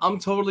mean, I'm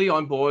totally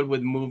on board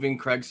with moving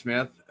Craig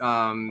Smith.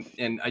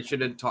 And I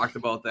should have talked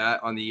about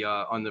that on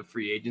the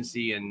free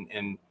agency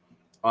and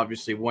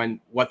obviously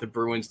what the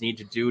Bruins need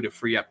to do to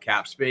free up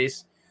cap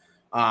space.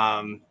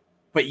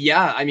 But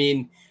yeah, I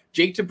mean,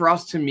 Jake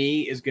DeBrusk to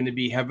me is going to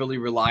be heavily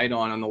relied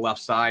on the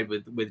left side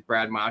with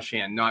Brad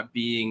Marchand not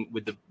being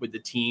with the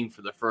team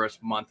for the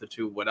first month or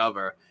two,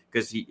 whatever,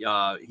 because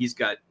he's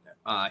got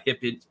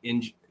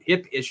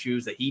hip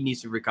issues that he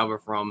needs to recover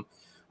from.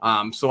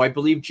 So I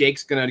believe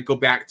Jake's going to go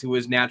back to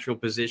his natural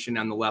position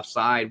on the left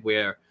side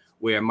where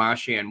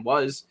Marchand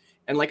was.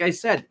 And like I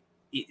said,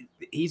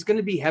 he's going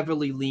to be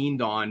heavily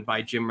leaned on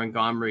by Jim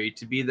Montgomery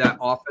to be that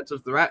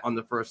offensive threat on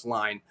the first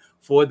line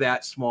for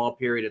that small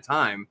period of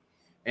time.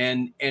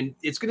 And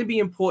it's going to be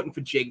important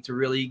for Jake to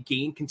really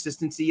gain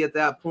consistency at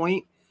that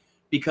point,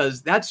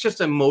 because that's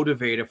just a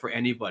motivator for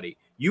anybody.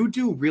 You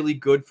do really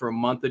good for a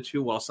month or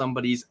two while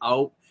somebody's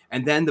out,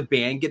 and then the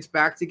band gets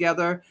back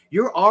together.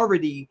 You're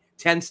already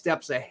 10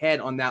 steps ahead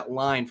on that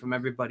line from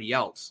everybody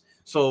else.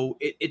 So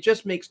it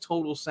just makes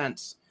total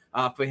sense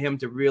for him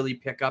to really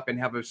pick up and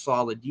have a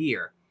solid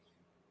year.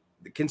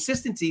 The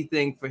consistency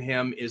thing for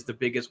him is the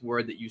biggest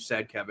word that you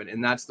said, Kevin,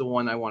 and that's the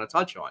one I want to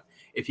touch on.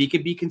 If he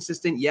could be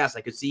consistent, yes,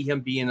 I could see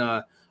him being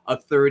a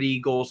 30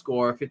 goal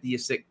scorer, 50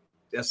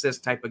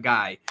 assist type of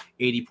guy,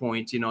 80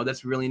 points.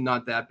 That's really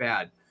not that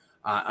bad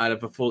out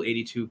of a full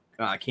 82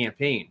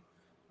 campaign.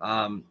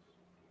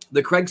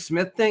 The Craig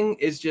Smith thing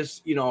is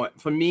just,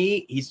 for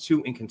me, he's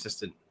too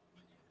inconsistent.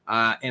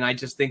 And I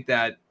just think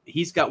that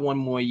he's got one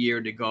more year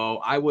to go.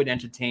 I would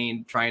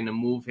entertain trying to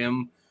move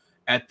him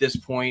at this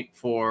point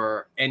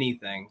for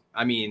anything.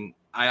 I mean,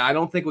 I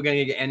don't think we're going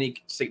to get any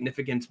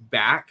significance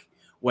back,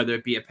 whether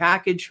it be a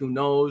package, who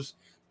knows,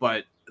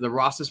 but the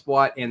roster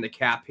spot and the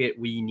cap hit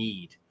we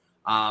need.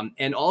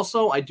 And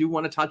also, I do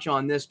want to touch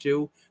on this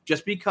too.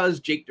 Just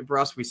because Jake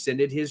DeBrusk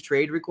rescinded his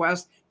trade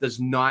request does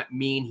not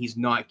mean he's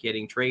not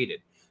getting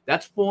traded.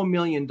 That's $4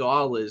 million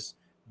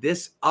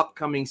this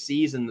upcoming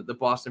season that the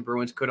Boston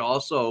Bruins could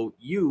also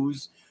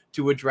use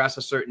to address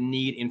a certain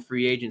need in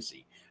free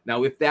agency.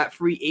 Now, if that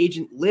free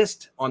agent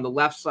list on the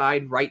left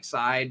side, right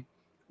side,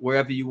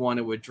 wherever you want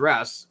to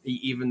address,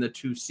 even the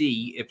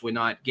 2C, if we're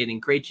not getting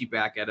Krejci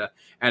back at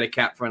a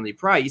cap-friendly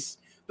price,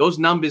 those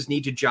numbers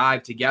need to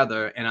jive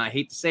together. And I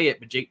hate to say it,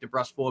 but Jake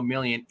DeBrusk $4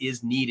 million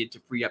is needed to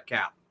free up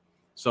cap.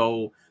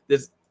 So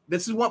this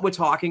is what we're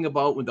talking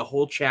about with the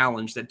whole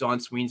challenge that Don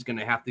Sweeney's going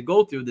to have to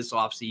go through this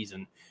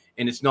offseason.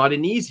 And it's not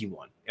an easy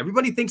one.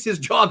 Everybody thinks his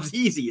job's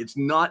easy. It's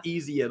not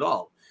easy at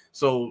all.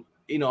 So,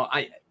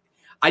 I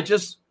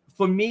just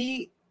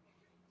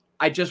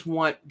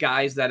want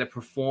guys that are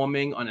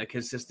performing on a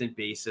consistent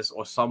basis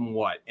or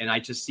somewhat. And I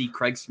just see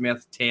Craig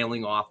Smith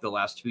tailing off the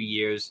last 2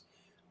 years.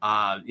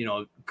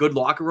 Good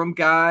locker room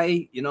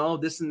guy,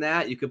 this and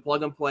that. You can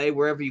plug and play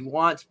wherever you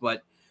want,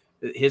 but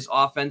his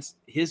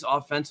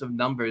offensive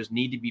numbers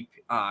need to be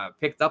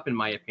picked up, in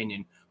my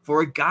opinion,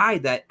 for a guy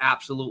that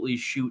absolutely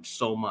shoots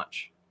so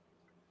much.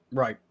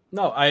 Right.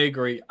 No, I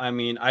agree. I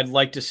mean, I'd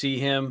like to see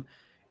him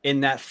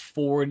in that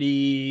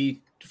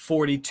 40,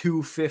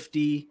 42,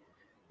 50,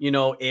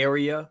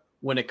 area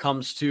when it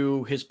comes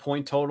to his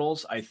point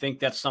totals. I think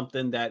that's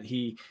something that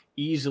he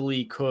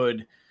easily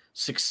could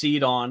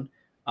succeed on,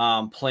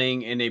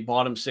 playing in a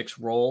bottom six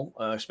role,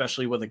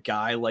 especially with a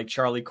guy like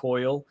Charlie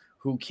Coyle,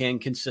 who can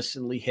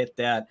consistently hit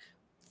that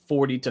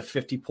 40 to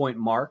 50 point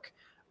mark.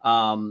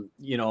 For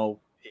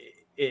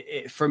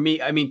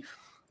me, I mean,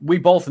 we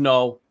both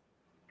know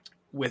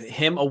with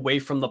him away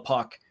from the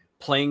puck,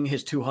 playing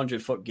his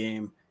 200-foot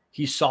game,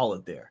 he's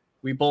solid there.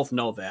 We both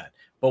know that.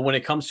 But when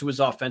it comes to his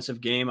offensive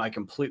game, I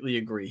completely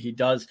agree. He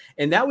does.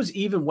 And that was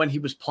even when he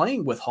was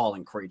playing with Hall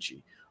and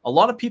Krejci. A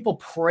lot of people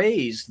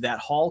praised that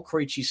Hall,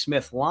 Krejci,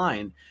 Smith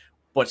line,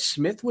 but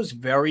Smith was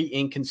very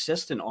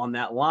inconsistent on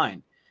that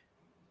line.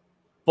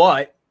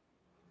 But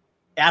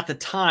at the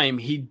time,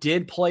 he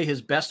did play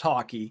his best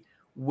hockey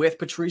with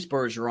Patrice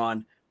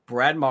Bergeron,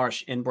 Brad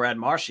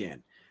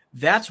Marchand.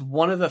 That's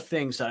one of the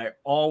things that I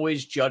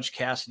always judged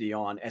Cassidy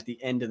on at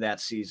the end of that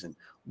season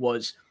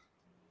was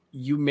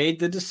you made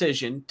the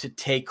decision to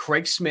take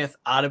Craig Smith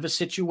out of a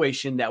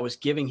situation that was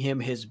giving him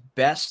his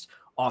best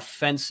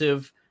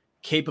offensive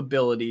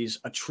capabilities,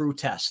 a true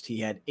test. He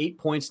had 8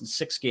 points in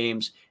 6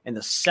 games, and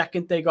the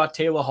second they got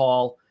Taylor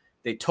Hall,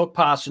 they took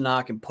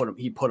Pastrnak and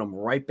put him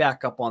right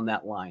back up on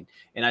that line.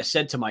 And I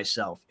said to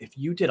myself, if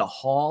you did a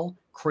Hall,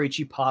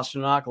 Krejci,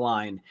 Pastrnak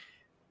line,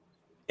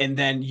 and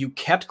then you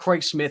kept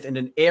Craig Smith in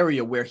an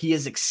area where he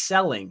is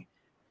excelling,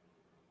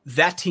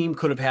 that team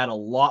could have had a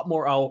lot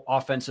more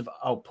offensive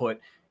output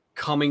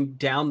coming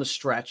down the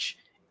stretch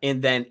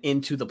and then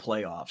into the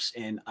playoffs.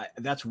 And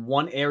that's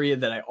one area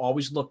that I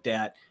always looked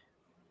at,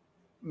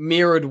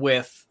 mirrored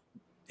with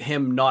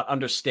him not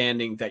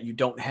understanding that you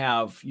don't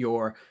have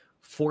your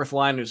fourth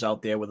liners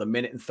out there with 1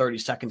 minute and 30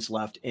 seconds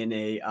left in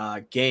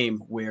a game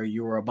where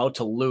you were about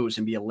to lose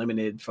and be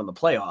eliminated from the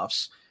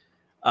playoffs.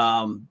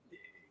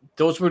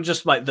 Those were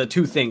just the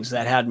two things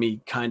that had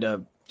me kind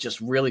of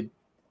just really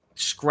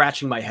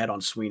scratching my head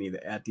on Sweeney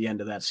at the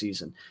end of that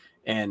season.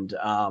 And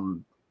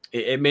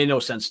it made no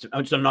sense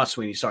to not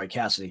Sweeney, sorry,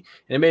 Cassidy.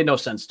 And it made no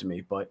sense to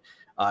me, but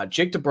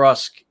Jake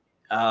DeBrusk,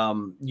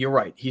 you're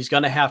right. He's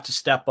going to have to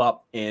step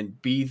up and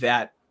be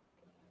that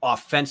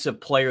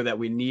offensive player that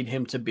we need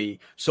him to be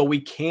so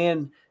we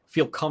can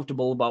feel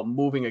comfortable about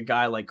moving a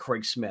guy like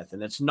Craig Smith.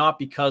 And it's not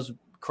because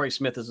Craig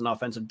Smith is an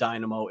offensive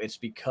dynamo. It's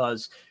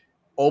because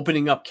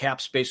opening up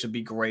cap space would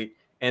be great.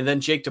 And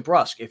then Jake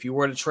DeBrusk, if you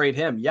were to trade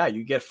him, yeah,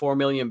 you get $4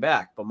 million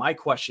back. But my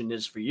question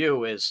is for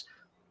you is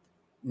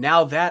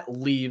now that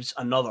leaves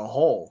another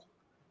hole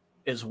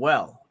as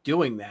well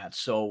doing that.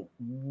 So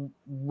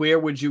where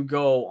would you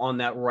go on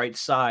that right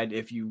side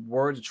if you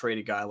were to trade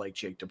a guy like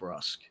Jake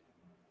DeBrusk?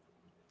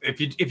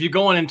 If you're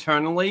going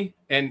internally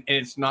and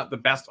it's not the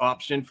best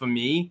option for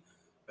me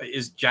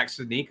is Jack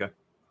Studnicka.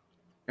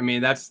 I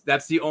mean,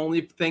 that's the only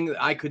thing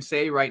that I could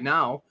say right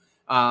now.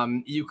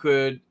 You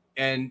could,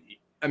 and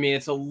I mean,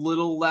 it's a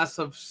little less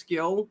of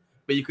skill,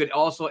 but you could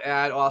also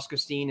add Oscar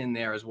Steen in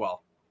there as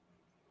well.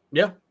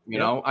 Yeah. You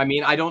know, I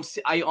mean,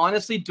 I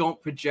honestly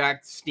don't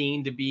project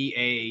Steen to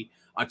be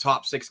a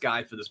top 6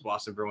 guy for this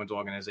Boston Bruins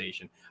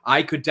organization.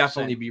 I could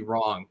definitely be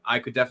wrong.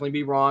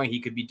 He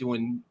could be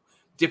doing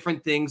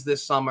different things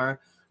this summer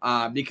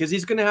because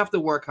he's going to have to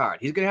work hard.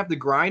 He's going to have to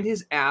grind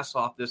his ass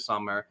off this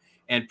summer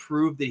and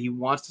prove that he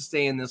wants to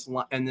stay in this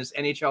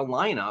NHL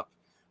lineup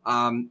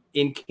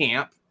in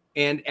camp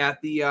and at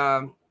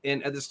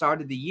the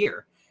start of the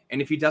year.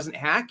 And if he doesn't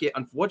hack it,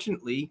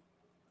 unfortunately,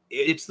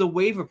 it's the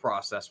waiver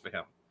process for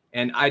him.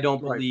 And I don't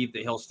believe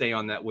that he'll stay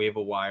on that waiver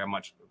wire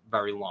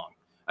very long.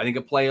 I think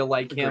a player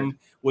like him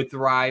would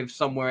thrive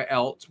somewhere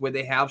else where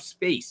they have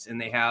space and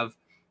they have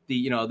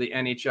the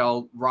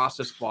NHL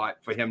roster spot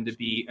for him to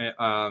be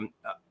a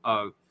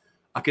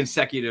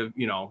consecutive,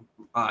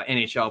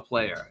 NHL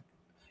player.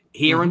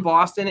 Here in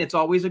Boston, it's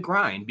always a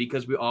grind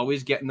because we're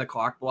always getting the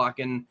clock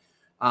blocking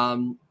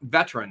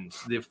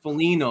veterans, the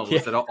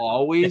Folignos that are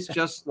always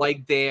just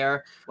like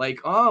there, like,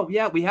 oh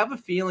yeah, we have a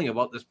feeling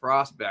about this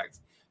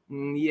prospect.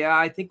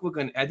 I think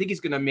he's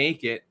gonna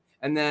make it.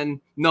 And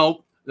then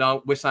no,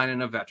 we're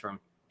signing a veteran.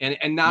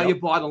 And now you're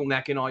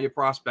bottlenecking all your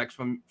prospects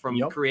from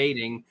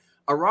creating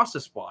a roster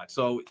spot.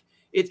 So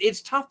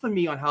it's tough for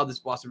me on how this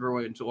Boston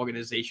Bruins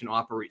organization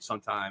operates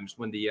sometimes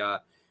when the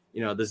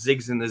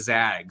zigs and the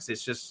zags.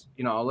 It's just,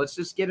 let's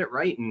just get it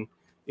right. And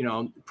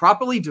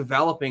properly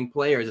developing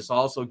players is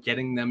also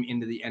getting them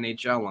into the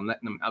NHL and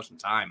letting them have some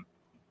time.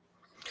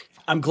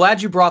 I'm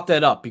glad you brought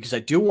that up because I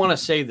do want to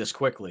say this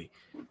quickly.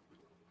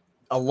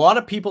 A lot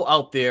of people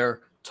out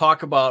there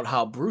talk about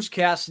how Bruce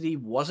Cassidy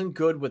wasn't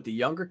good with the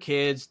younger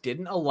kids,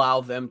 didn't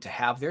allow them to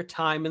have their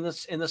time in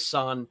the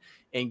sun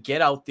and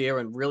get out there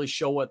and really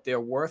show what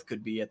their worth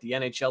could be at the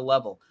NHL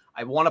level.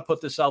 I want to put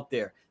this out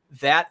there.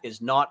 That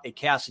is not a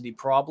Cassidy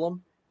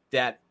problem.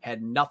 That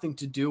had nothing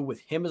to do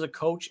with him as a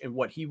coach and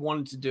what he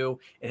wanted to do.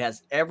 It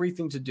has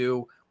everything to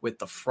do with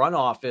the front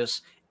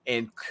office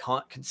and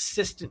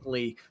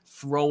consistently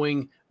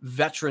throwing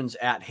veterans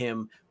at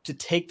him to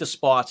take the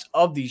spots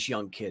of these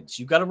young kids.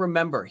 You got to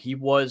remember, he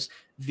was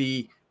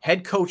the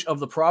head coach of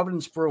the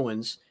Providence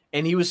Bruins,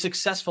 and he was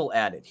successful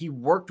at it. He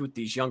worked with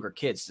these younger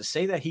kids. To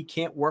say that he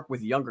can't work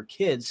with younger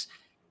kids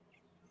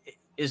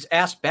is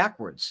ass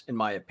backwards, in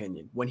my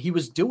opinion, when he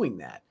was doing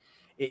that.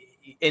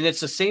 And it's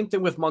the same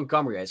thing with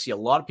Montgomery. I see a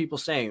lot of people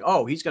saying,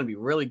 oh, he's going to be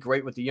really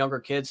great with the younger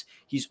kids.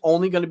 He's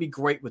only going to be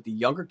great with the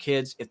younger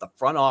kids if the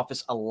front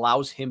office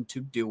allows him to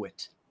do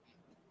it.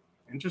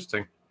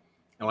 Interesting.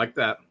 I like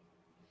that.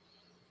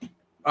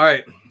 All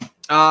right.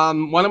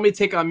 Why don't we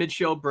take our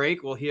mid-show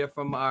break? We'll hear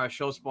from our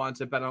show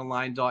sponsor,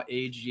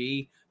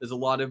 betonline.ag. There's a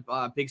lot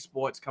of big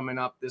sports coming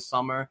up this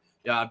summer.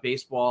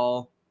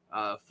 Baseball,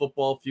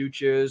 football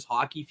futures,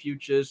 hockey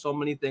futures, so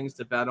many things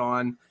to bet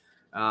on.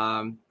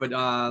 But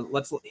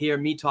let's hear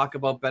me talk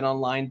about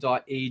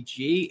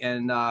betonline.ag,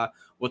 and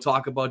we'll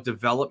talk about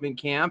development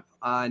camp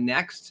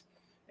next,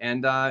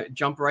 and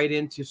jump right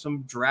into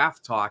some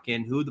draft talk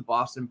and who the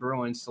Boston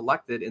Bruins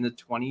selected in the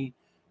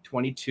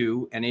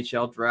 2022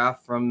 NHL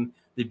draft from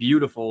the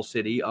beautiful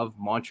city of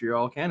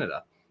Montreal,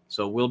 Canada.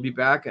 So we'll be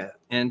back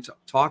and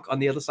talk on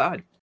the other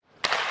side.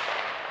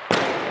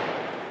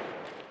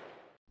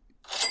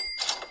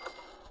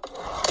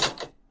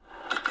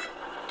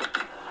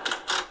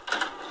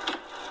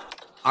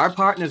 Our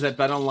partners at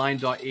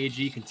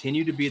betonline.ag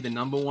continue to be the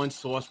number one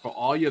source for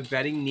all your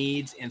betting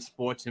needs and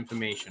sports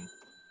information.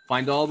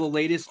 Find all the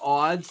latest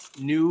odds,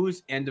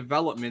 news, and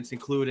developments,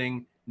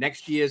 including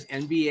next year's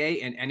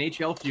NBA and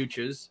NHL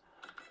futures,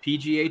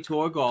 PGA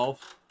Tour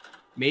golf,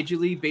 Major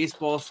League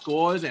Baseball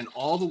scores, and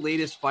all the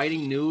latest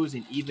fighting news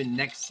and even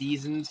next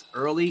season's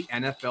early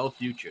NFL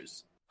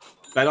futures.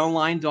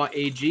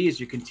 BetOnline.ag is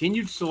your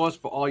continued source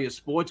for all your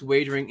sports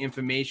wagering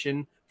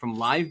information, from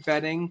live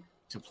betting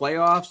to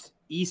playoffs,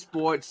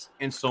 esports,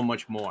 and so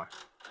much more.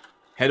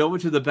 Head over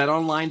to the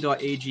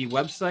betonline.ag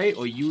website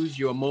or use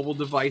your mobile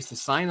device to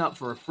sign up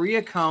for a free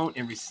account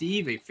and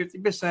receive a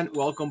 50%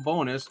 welcome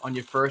bonus on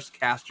your first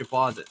cash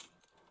deposit.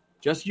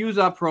 Just use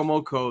our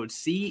promo code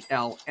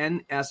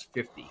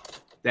CLNS50.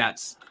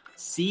 That's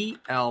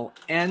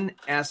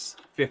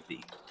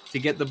CLNS50 to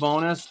get the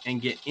bonus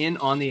and get in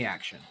on the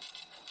action.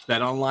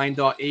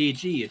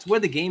 BetOnline.ag, it's where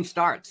the game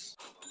starts.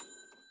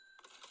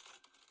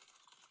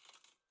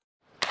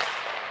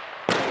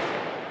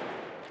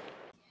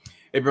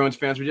 Hey, Bruins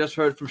fans, we just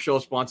heard from show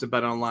sponsor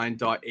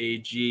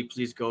betonline.ag.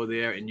 Please go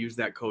there and use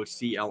that code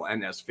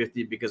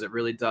CLNS50 because it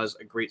really does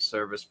a great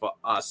service for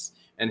us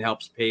and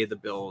helps pay the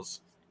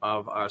bills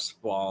of our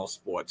small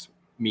sports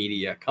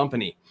media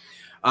company.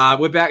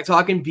 We're back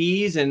talking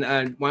bees, and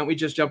why don't we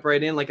just jump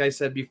right in? Like I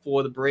said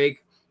before the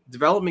break,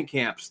 development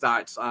camp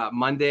starts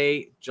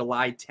Monday,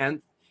 July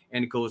 10th,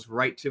 and it goes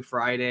right to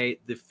Friday,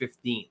 the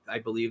 15th. I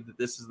believe that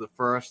this is the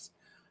first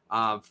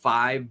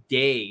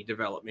 5-day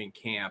development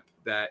camp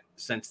that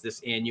since this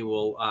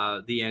annual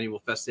the annual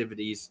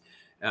festivities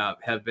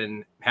have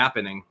been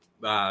happening.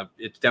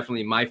 It's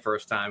definitely my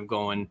first time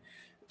going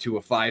to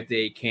a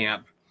 5-day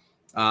camp,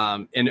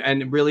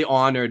 and really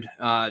honored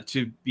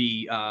to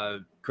be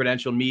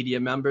credential media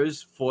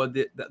members for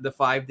the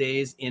 5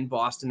 days in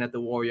Boston at the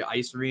Warrior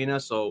Ice Arena.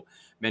 So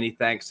many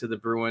thanks to the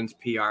Bruins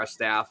PR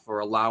staff for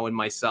allowing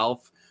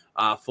myself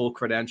full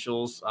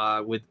credentials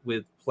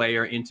with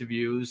player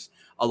interviews,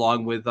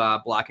 along with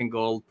Black and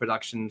Gold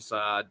Productions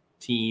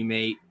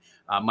teammate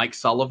Mike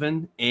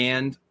Sullivan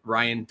and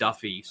Ryan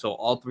Duffy. So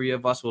all three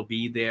of us will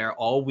be there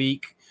all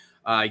week,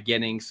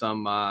 getting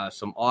some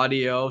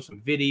audio,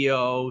 some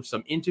video,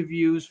 some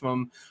interviews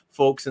from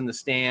folks in the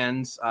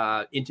stands,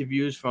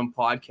 interviews from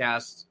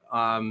podcasts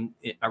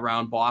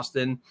around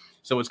Boston.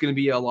 So it's going to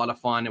be a lot of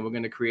fun, and we're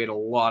going to create a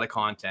lot of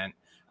content.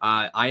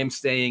 I am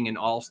staying in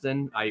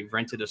Allston. I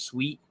rented a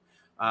suite,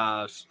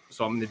 so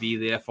I'm going to be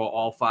there for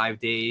all 5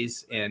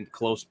 days and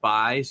close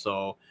by.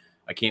 So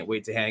I can't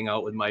wait to hang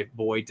out with my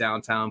boy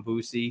downtown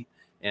Boosie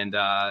and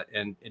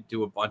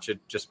do a bunch of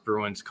just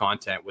Bruins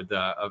content with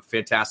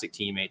fantastic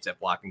teammates at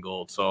Black and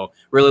Gold. So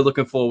really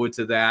looking forward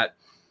to that.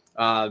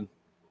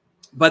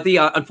 But the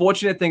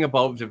unfortunate thing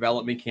about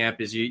development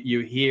camp is you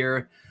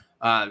hear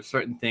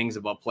certain things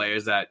about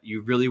players that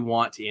you really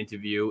want to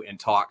interview and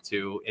talk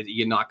to, and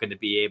you're not going to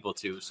be able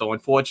to. So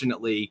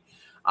unfortunately,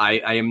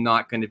 I am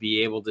not going to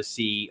be able to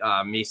see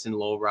Mason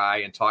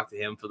Lohrei and talk to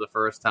him for the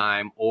first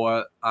time,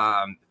 or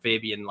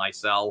Fabian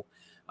Lysell,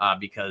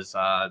 because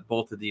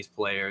both of these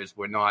players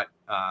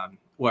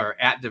were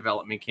at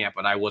development camp,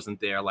 but I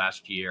wasn't there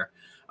last year.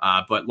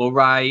 But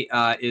Lohrei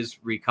is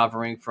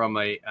recovering from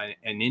an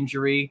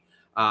injury.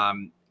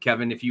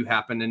 Kevin, if you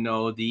happen to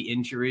know the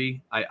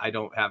injury, I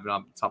don't have it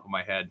on the top of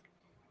my head.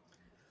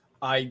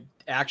 I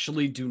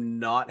actually do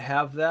not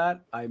have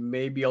that. I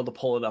may be able to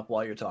pull it up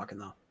while you're talking,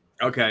 though.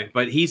 Okay,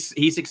 but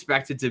he's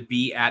expected to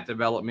be at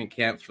development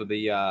camp for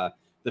the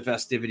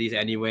festivities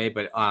anyway.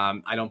 But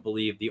I don't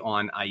believe the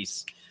on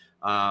ice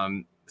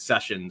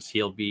sessions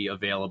he'll be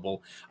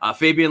available.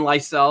 Fabian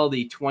Lysell,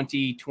 the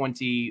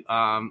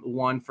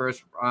 2021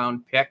 first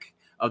round pick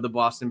of the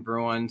Boston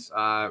Bruins,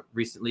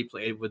 recently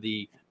played with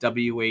the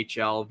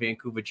WHL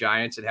Vancouver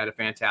Giants and had a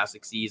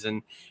fantastic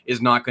season,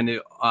 is not going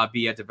to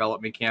be at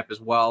development camp as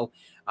well.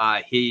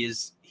 He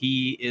is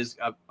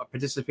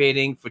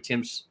participating for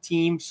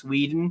Team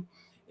Sweden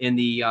in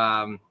the,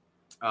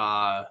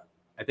 I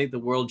think the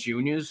World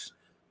Juniors.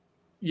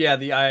 Yeah,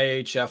 the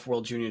IHF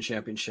World Junior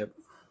Championship.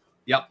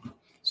 Yep.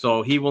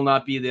 So he will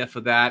not be there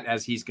for that,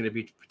 as he's going to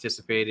be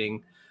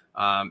participating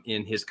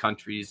in his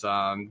country's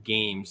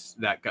games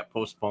that got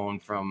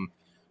postponed from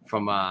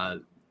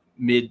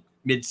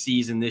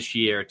mid-season this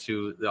year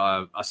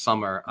to a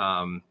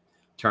summer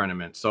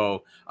tournament.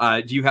 So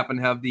do you happen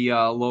to have the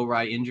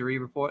Lohrei injury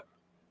report?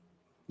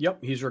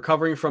 Yep, he's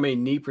recovering from a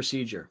knee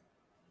procedure.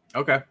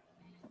 Okay.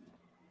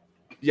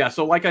 Yeah,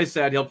 so like I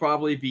said, he'll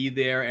probably be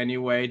there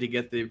anyway to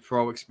get the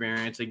pro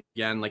experience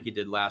again, like he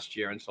did last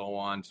year and so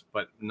on,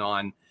 but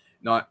not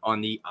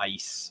on the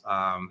ice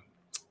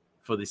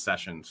for the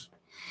sessions.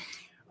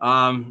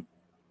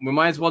 We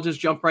might as well just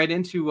jump right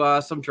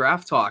into some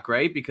draft talk,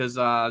 right? Because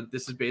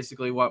this is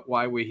basically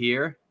why we're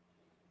here.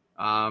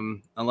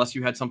 Unless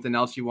you had something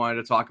else you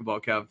wanted to talk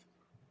about, Kev.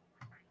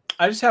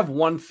 I just have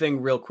one thing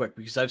real quick,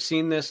 because I've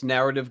seen this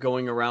narrative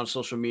going around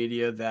social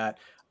media that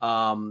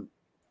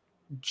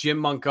Jim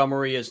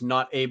Montgomery is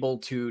not able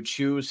to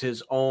choose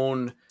his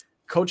own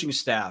coaching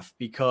staff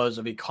because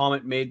of a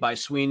comment made by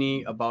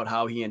Sweeney about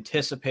how he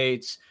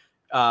anticipates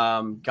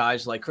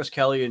guys like Chris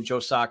Kelly and Joe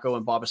Sacco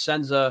and Bob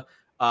Essenza,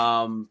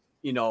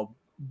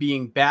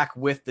 being back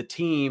with the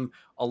team.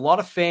 A lot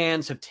of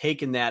fans have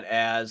taken that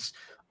as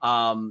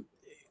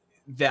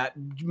that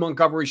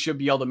Montgomery should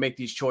be able to make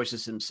these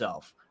choices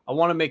himself. I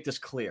want to make this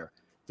clear.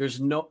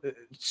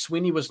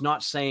 Sweeney was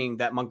not saying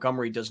that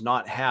Montgomery does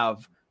not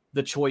have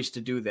the choice to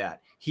do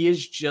that. He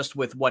is just,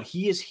 with what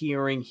he is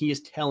hearing, he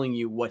is telling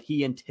you what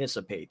he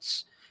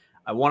anticipates.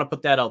 I want to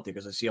put that out there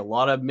because I see a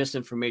lot of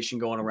misinformation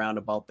going around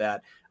about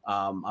that.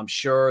 I'm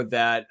sure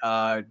that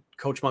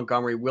Coach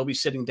Montgomery will be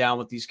sitting down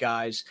with these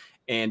guys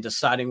and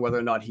deciding whether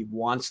or not he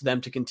wants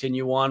them to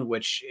continue on,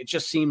 which it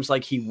just seems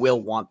like he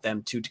will want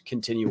them to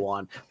continue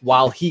on,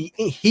 while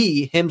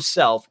he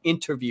himself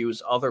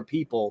interviews other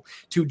people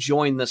to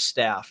join the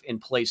staff in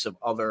place of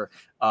other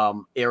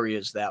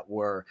areas that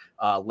were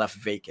left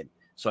vacant.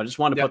 So I just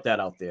want to put that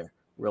out there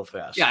real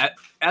fast. Yeah,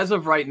 as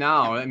of right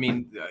now, I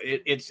mean,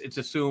 it's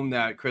assumed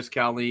that Chris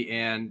Kelly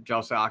and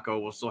Joe Sacco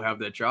will still have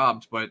their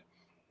jobs, but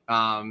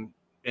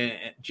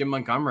Jim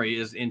Montgomery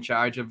is in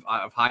charge of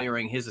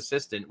hiring his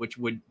assistant, which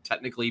would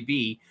technically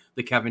be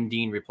the Kevin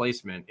Dean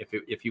replacement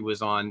if he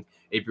was on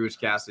a Bruce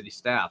Cassidy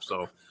staff.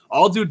 So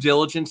all due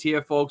diligence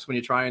here, folks, when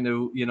you're trying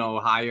to,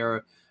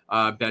 hire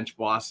bench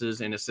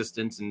bosses and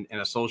assistants and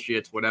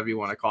associates, whatever you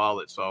want to call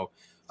it. So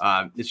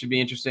it should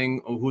be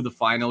interesting who the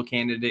final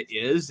candidate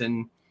is.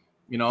 And,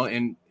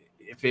 and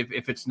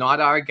if it's not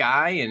our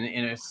guy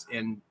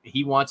and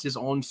he wants his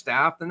own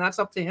staff, then that's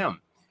up to him.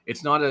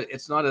 It's not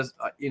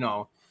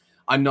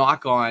a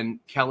knock on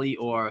Kelly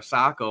or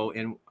Sacco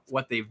and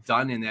what they've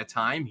done in their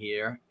time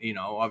here.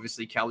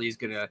 Obviously Kelly's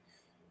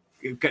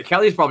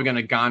probably going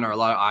to garner a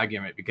lot of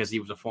argument because he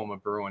was a former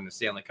Bruin, the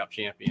Stanley Cup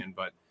champion.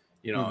 But,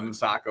 you know, and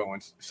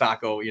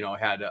Sacco, you know,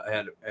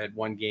 had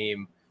one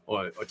game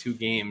or two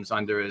games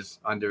under his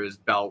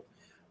belt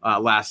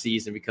last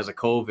season because of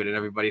COVID, and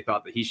everybody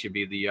thought that he should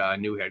be the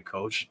new head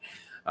coach.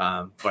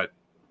 But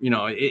you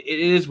know, it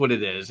is what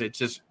it is. It's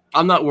just,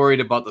 I'm not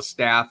worried about the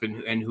staff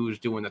and who's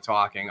doing the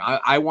talking.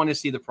 I want to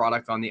see the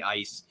product on the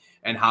ice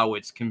and how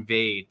it's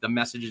conveyed, the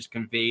message is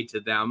conveyed to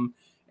them,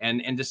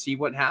 and to see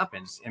what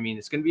happens. I mean,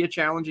 it's going to be a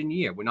challenging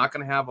year. We're not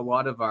going to have a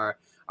lot of our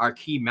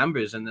key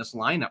members in this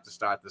lineup to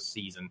start the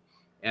season.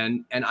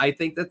 And I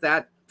think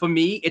that for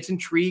me, it's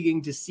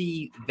intriguing to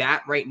see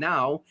that right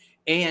now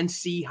and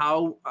see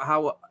how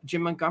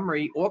Jim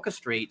Montgomery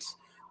orchestrates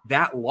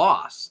that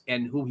loss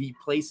and who he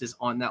places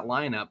on that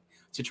lineup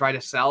to try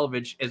to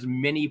salvage as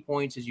many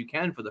points as you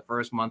can for the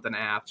first month and a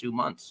half, 2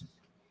 months.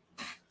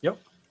 Yep,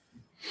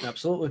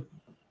 absolutely.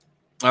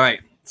 All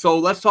right. So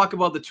let's talk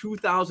about the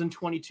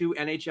 2022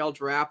 NHL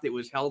draft. It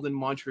was held in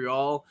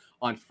Montreal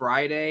on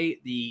Friday,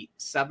 the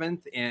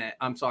 7th.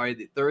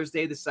 The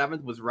Thursday, the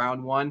 7th was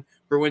round one.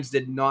 Bruins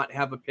did not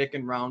have a pick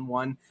in round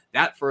one.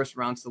 That first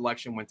round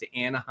selection went to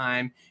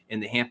Anaheim in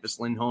the Hampus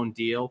Lindholm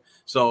deal.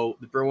 So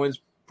the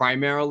Bruins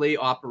primarily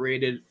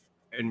operated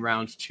in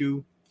rounds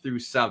 2 through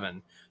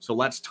 7. So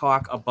let's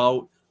talk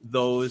about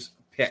those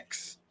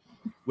picks.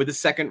 With the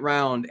second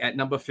round at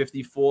number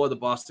 54, the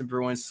Boston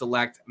Bruins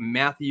select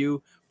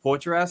Matthew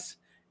Poitras,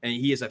 and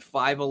he is a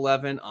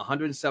 5'11",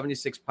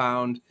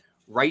 176-pound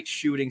right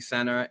shooting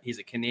center. He's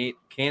a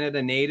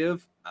Canada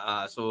native,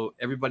 so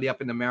everybody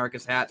up in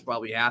America's hat's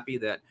probably happy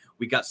that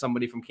we got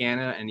somebody from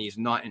Canada, and he's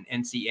not an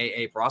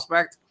NCAA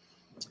prospect.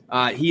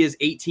 He is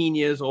 18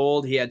 years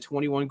old. He had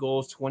 21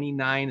 goals,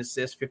 29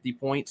 assists, 50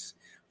 points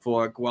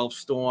for Guelph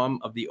Storm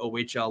of the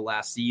OHL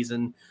last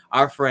season.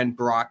 Our friend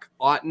Brock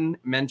Otten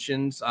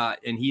mentions,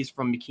 and he's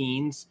from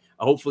McKean's.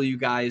 Hopefully you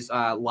guys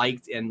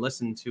liked and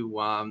listened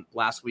to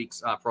last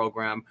week's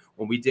program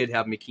when we did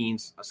have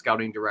McKean's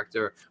scouting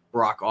director,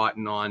 Brock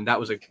Otten, on. That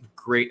was a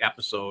great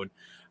episode,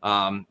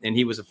 and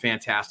he was a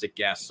fantastic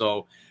guest.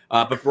 So,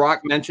 but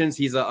Brock mentions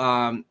he's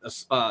a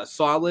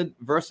solid,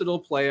 versatile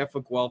player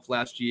for Guelph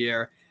last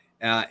year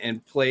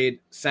and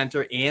played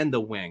center and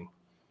the wing.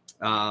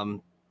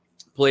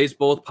 Plays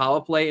both power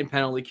play and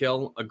penalty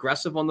kill,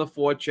 aggressive on the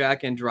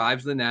forecheck and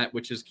drives the net,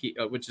 which is key,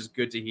 which is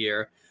good to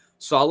hear.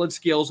 Solid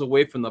skills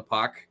away from the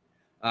puck,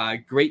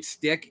 great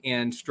stick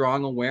and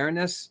strong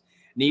awareness.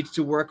 Needs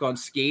to work on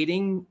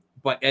skating,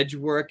 but edge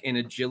work and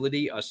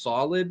agility are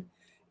solid.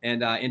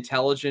 And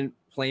intelligent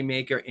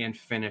playmaker and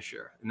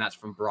finisher. And that's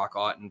from Brock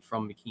Otten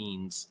from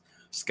McKean's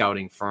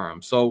scouting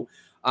firm. So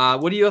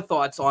what are your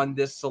thoughts on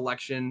this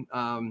selection,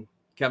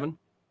 Kevin?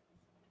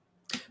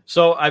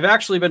 So I've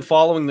actually been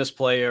following this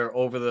player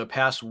over the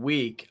past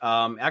week,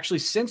 actually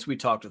since we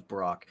talked with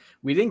Brock.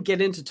 We didn't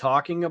get into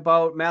talking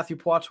about Matthew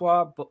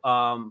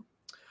Poitras,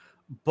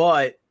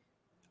 but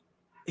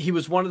he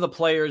was one of the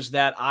players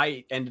that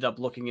I ended up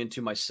looking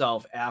into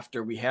myself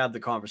after we had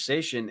the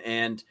conversation.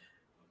 And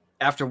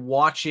after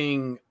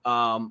watching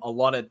a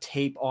lot of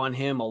tape on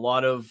him, a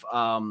lot of,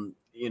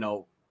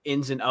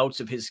 ins and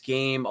outs of his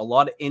game, a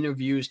lot of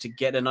interviews to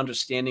get an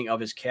understanding of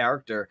his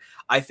character,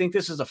 I think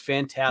this is a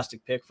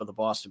fantastic pick for the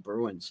Boston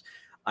Bruins.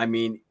 I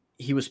mean,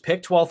 he was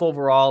picked 12th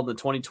overall in the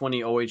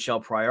 2020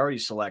 OHL priority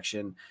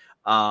selection,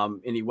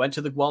 and he went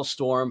to the Guelph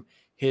Storm.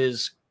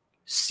 His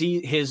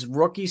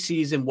rookie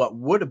season, what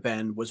would have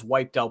been, was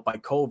wiped out by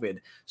COVID.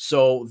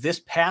 So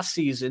this past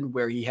season,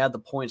 where he had the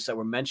points that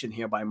were mentioned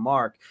here by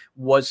Mark,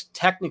 was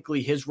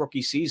technically his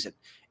rookie season.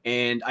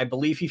 And I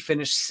believe he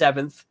finished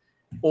 7th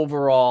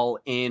overall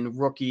in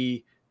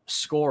rookie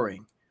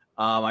scoring.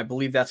 I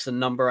believe that's the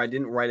number. I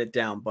didn't write it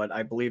down, but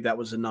I believe that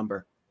was the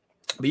number.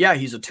 But yeah,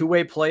 he's a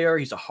two-way player.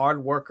 He's a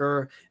hard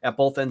worker at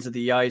both ends of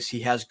the ice.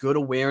 He has good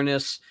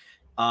awareness.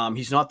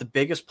 He's not the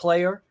biggest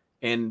player,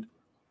 and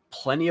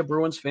plenty of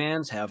Bruins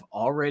fans have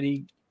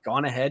already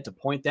gone ahead to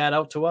point that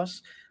out to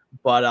us.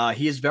 But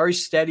he is very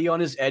steady on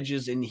his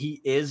edges, and he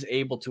is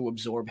able to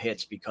absorb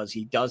hits because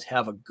he does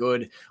have a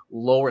good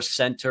lower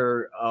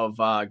center of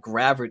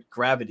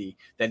gravity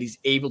that he's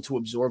able to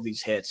absorb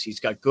these hits.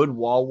 He's got good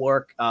wall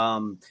work.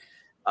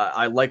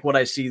 I like what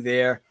I see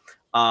there.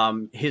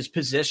 His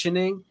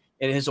positioning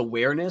and his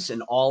awareness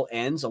in all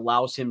ends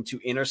allows him to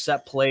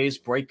intercept plays,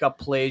 break up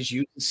plays,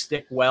 use the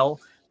stick well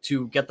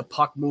to get the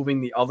puck moving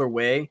the other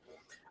way.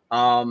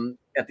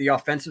 At the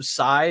offensive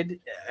side,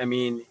 I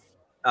mean,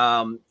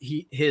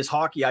 his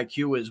hockey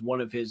IQ is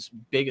one of his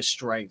biggest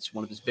strengths,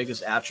 one of his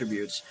biggest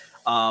attributes.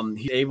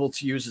 He's able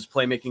to use his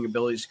playmaking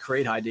abilities to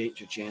create high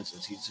danger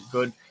chances. He's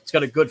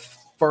got a good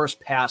first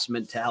pass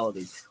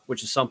mentality,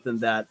 which is something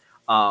that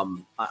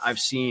I've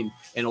seen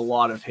in a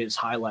lot of his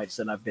highlights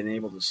that I've been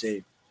able to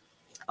see.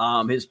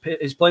 His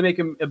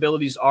playmaking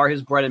abilities are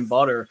his bread and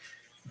butter,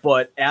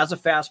 but as a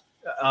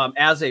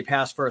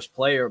pass first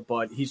player,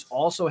 but he's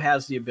also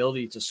has the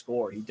ability to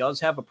score. He does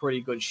have a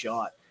pretty good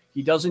shot.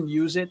 He doesn't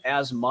use it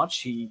as much.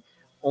 He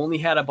only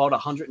had about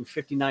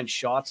 159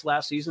 shots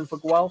last season for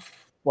Guelph,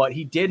 but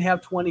he did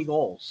have 20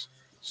 goals.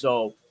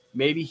 So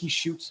maybe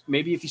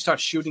if he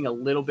starts shooting a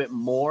little bit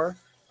more,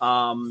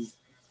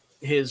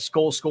 his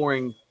goal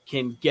scoring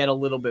can get a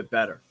little bit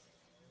better.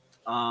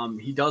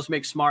 He does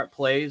make smart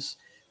plays.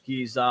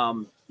 He's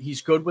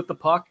good with the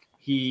puck.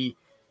 He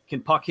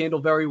can puck handle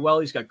very well.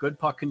 He's got good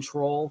puck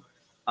control.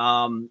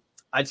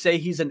 I'd say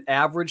he's an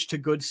average to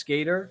good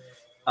skater.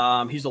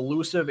 He's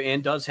elusive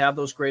and does have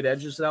those great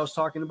edges that I was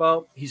talking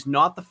about. He's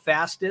not the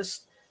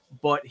fastest,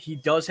 but he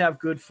does have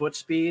good foot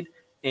speed.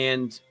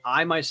 And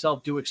I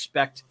myself do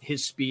expect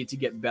his speed to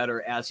get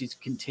better as he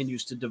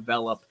continues to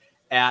develop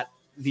at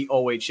the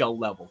OHL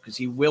level, because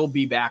he will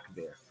be back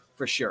there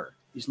for sure.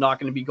 He's not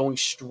going to be going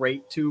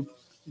straight to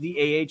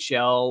the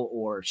AHL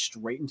or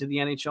straight into the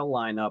NHL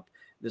lineup.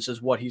 This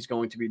is what he's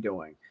going to be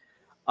doing.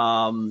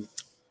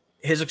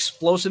 His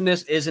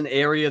explosiveness is an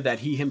area that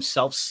he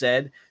himself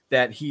said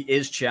that he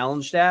is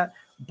challenged at,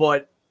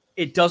 but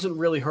it doesn't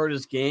really hurt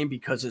his game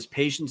because his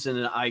patience and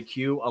an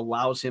IQ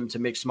allows him to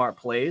make smart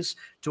plays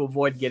to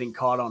avoid getting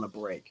caught on a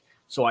break.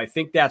 So I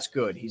think that's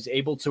good. He's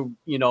able to,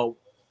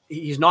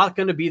 he's not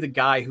going to be the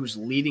guy who's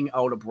leading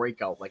out a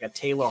breakout like a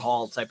Taylor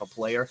Hall type of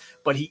player,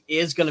 but he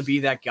is going to be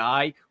that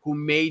guy who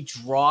may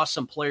draw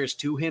some players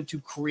to him to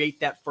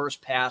create that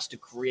first pass, to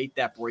create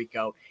that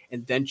breakout,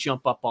 and then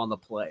jump up on the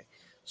play.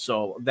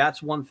 So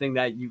that's one thing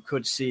that you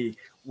could see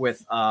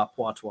with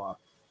Poitras.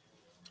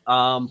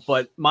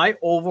 But my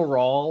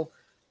overall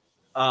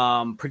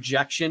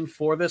projection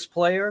for this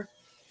player,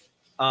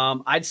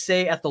 I'd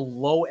say at the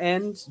low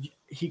end,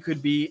 he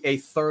could be a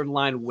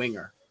third-line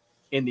winger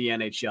in the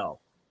NHL.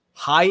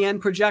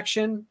 High-end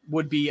projection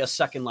would be a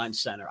second-line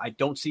center. I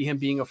don't see him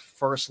being a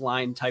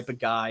first-line type of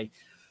guy,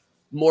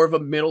 more of a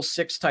middle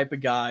six type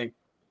of guy.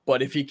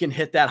 But if he can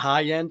hit that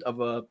high end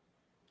of a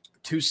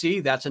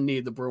 2C, that's a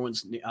need the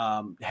Bruins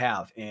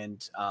have.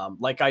 And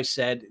like I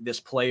said, this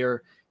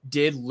player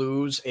did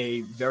lose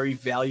a very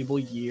valuable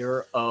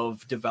year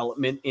of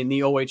development in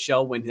the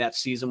OHL when that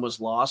season was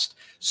lost.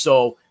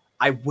 So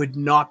I would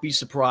not be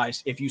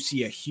surprised if you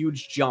see a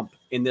huge jump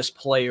in this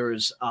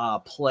player's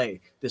play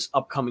this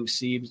upcoming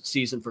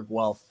season for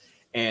Guelph,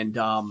 and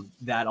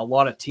that a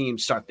lot of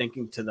teams start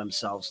thinking to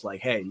themselves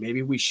like, hey,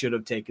 maybe we should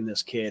have taken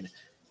this kid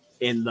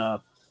in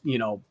the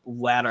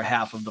latter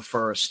half of the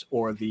first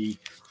or the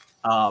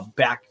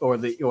back or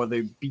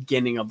the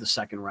beginning of the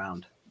second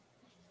round.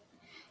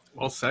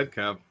 Well said,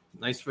 Kev.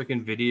 Nice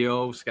freaking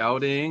video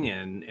scouting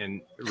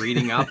and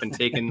reading up and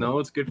taking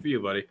notes. Good for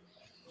you, buddy.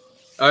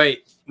 All right.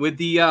 With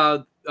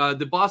the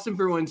Boston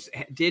Bruins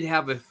did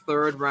have a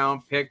third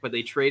round pick, but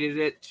they traded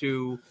it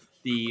to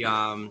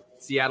the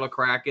Seattle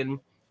Kraken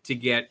to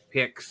get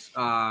picks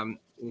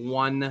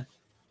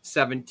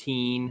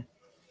 117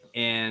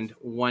 and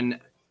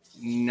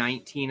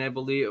 119, I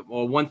believe,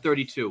 or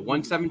 132,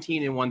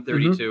 117 and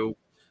 132.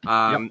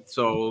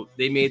 So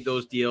they made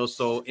those deals.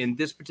 So in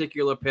this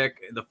particular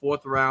pick, the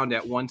fourth round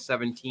at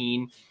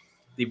 117,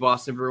 the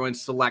Boston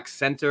Bruins select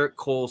center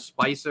Cole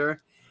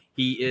Spicer.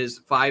 He is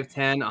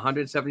 5'10",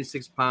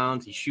 176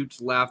 pounds. He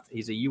shoots left.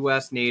 He's a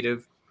U.S.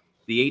 native.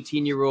 The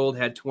 18-year-old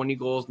had 20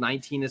 goals,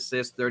 19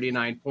 assists,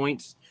 39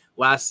 points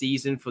last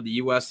season for the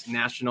U.S.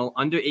 national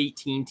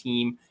under-18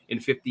 team in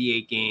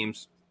 58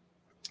 games.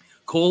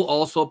 Cole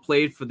also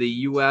played for the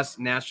U.S.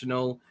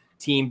 national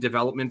team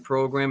development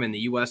program in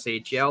the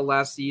USHL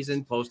last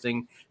season,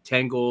 posting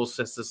 10 goals,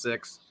 6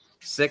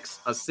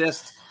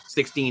 assists,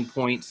 16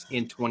 points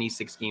in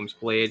 26 games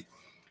played.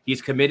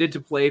 He's committed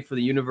to play for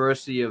the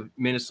University of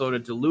Minnesota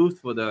Duluth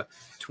for the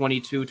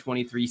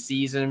 22-23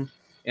 season.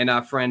 And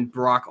our friend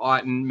Brock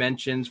Otten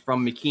mentions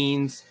from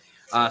McKean's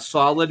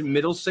solid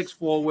middle six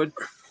forward,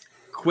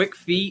 quick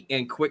feet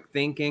and quick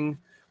thinking,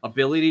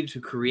 ability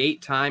to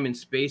create time and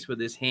space with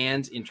his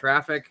hands in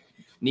traffic,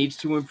 needs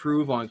to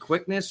improve on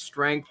quickness,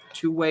 strength,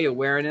 two-way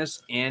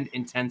awareness, and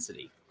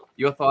intensity.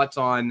 Your thoughts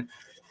on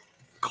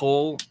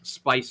Cole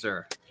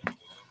Spicer?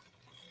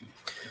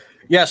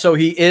 Yeah, so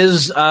he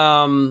is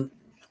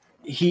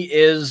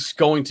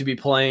going to be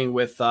playing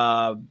with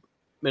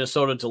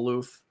Minnesota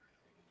Duluth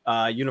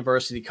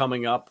University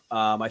coming up.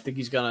 I think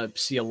he's going to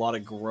see a lot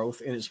of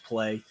growth in his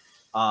play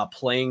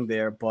playing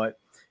there, but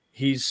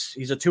he's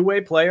a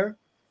two-way player.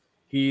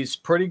 He's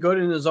pretty good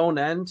in his own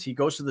end. He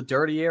goes to the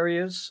dirty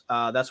areas.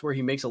 That's where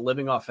he makes a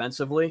living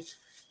offensively.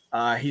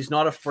 He's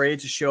not afraid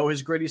to show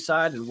his gritty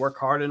side and work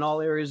hard in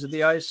all areas of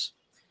the ice.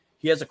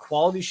 He has a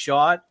quality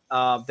shot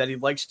that he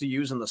likes to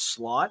use in the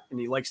slot,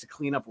 and he likes to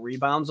clean up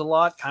rebounds a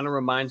lot. Kind of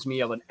reminds me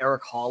of an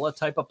Eric Holla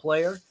type of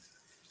player.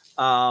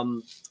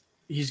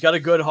 He's got a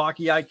good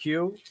hockey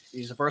IQ.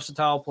 He's a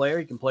versatile player.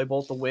 He can play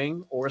both the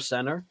wing or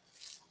center.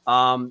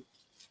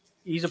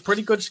 He's a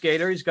pretty good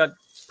skater. He's got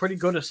pretty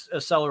good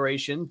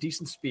acceleration,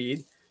 decent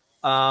speed.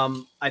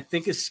 I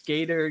think his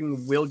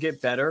skating will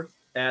get better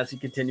as he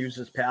continues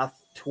his path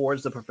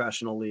towards the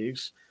professional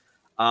leagues.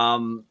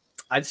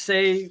 I'd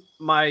say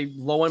my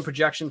low-end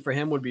projection for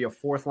him would be a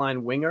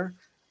fourth-line winger.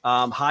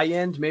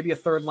 High-end, maybe a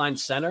third-line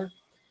center.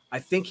 I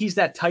think he's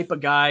that type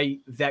of guy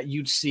that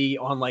you'd see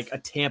on like a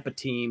Tampa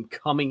team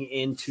coming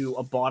into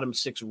a bottom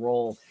six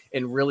role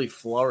and really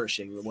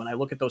flourishing. When I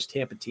look at those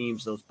Tampa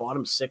teams, those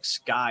bottom six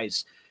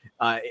guys,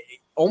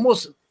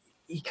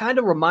 he kind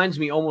of reminds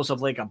me almost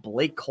of like a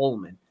Blake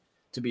Coleman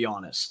to be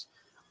honest.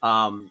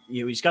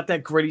 He's got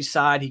that gritty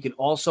side. He can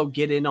also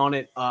get in on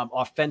it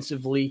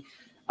offensively.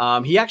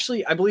 He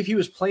actually, I believe he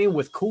was playing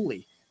with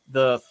Cooley,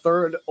 the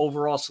 3rd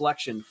overall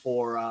selection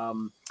for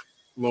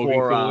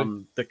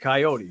the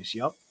Coyotes.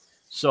 Yep.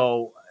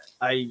 So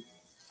I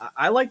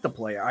like the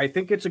player. I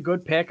think it's a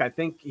good pick. I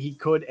think he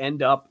could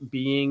end up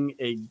being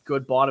a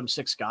good bottom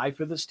 6 guy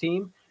for this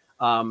team.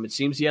 It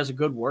seems he has a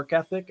good work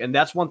ethic. And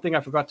that's one thing I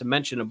forgot to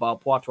mention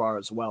about Poitras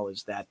as well,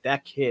 is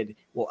that kid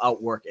will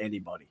outwork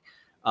anybody.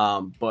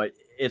 But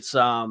it's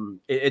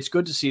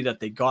good to see that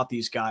they got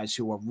these guys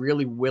who are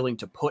really willing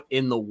to put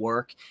in the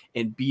work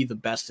and be the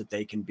best that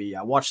they can be.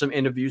 I watched some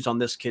interviews on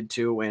this kid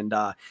too, and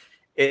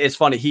it's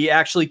funny. He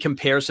actually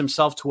compares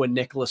himself to a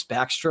Nicholas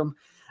Backstrom.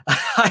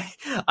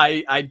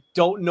 I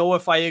don't know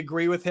if I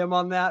agree with him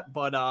on that,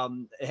 but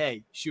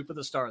hey, shoot for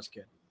the stars,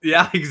 kid.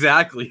 Yeah,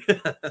 exactly.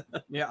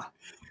 Yeah.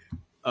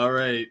 All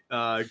right.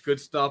 Good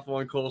stuff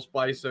on Cole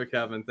Spicer,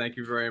 Kevin. Thank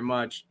you very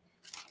much.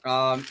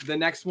 The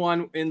next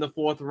one in the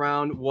 4th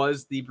round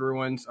was the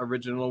Bruins'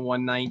 original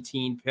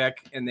 119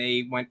 pick, and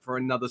they went for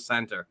another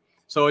center.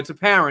 So it's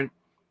apparent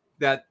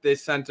that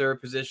this center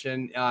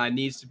position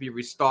needs to be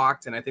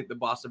restocked, and I think the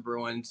Boston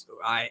Bruins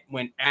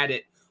went at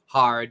it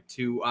hard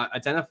to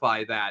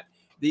identify that.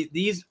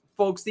 These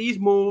folks, these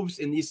moves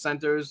in these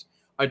centers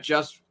are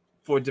just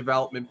for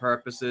development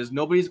purposes.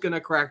 Nobody's going to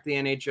crack the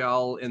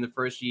NHL in the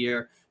first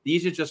year.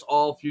 These are just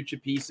all future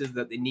pieces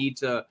that they need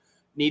to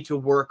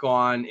work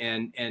on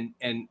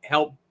and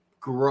help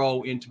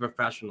grow into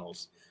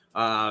professionals.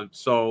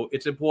 So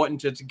it's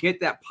important to get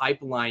that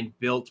pipeline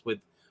built with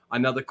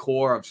another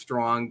core of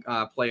strong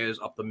players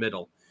up the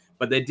middle.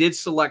 But they did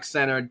select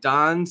center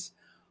Dans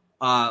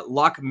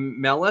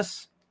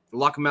Lockmelis.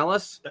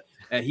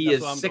 He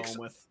is 6.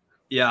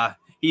 Yeah,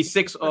 he's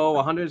 6'0",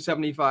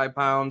 175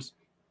 pounds.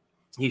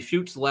 He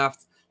shoots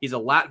left. He's a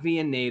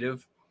Latvian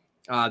native.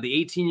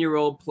 The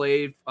 18-year-old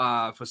played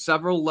for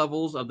several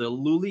levels of the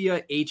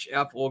Luleå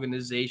HF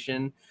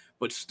organization,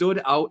 but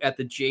stood out at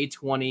the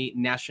J20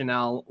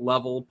 national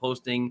level,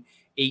 posting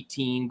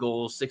 18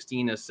 goals,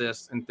 16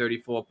 assists, and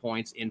 34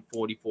 points in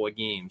 44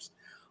 games.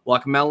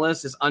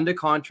 Lockmelis is under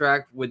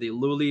contract with the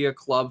Luleå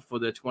club for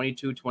the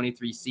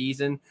 22-23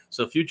 season,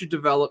 so future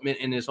development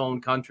in his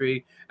own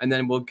country, and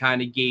then we'll kind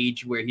of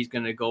gauge where he's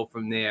going to go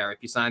from there, if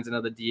he signs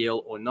another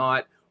deal or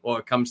not, or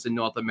comes to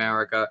North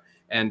America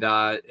and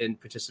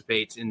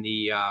participates in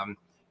the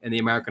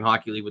American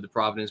Hockey League with the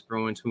Providence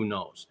Bruins. Who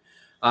knows?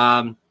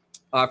 Our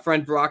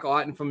friend Brock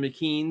Otten from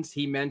McKean's,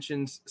 he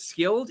mentions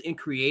skilled and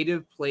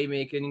creative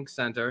playmaking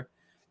center,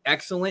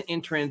 excellent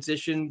in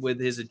transition with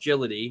his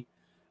agility,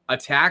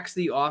 attacks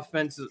the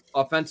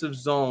offensive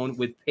zone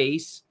with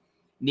pace,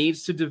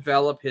 needs to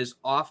develop his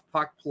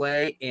off-puck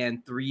play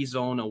and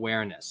 3-zone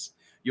awareness.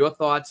 Your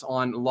thoughts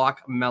on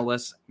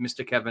Lockmelis,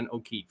 Mr. Kevin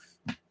O'Keefe?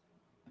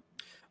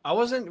 I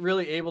wasn't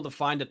really able to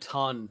find a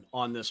ton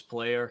on this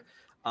player.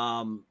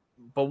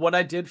 But what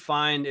I did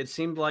find, it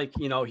seemed like,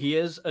 he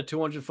is a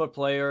 200-foot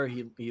player.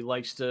 He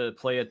likes to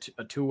play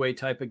a two-way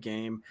type of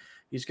game.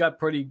 He's got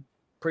pretty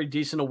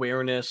decent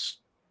awareness,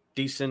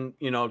 decent,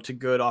 to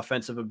good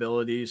offensive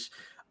abilities.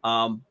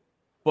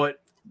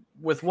 But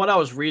with what I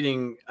was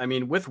reading, I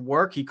mean, with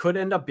work, he could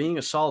end up being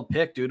a solid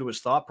pick due to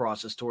his thought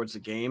process towards the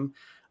game.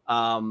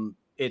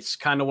 It's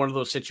kind of one of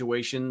those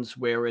situations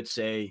where it's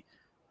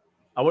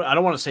I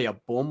don't want to say a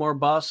boom or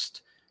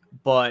bust,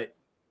 but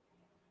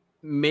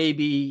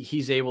maybe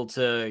he's able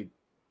to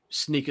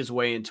sneak his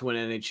way into an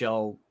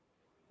NHL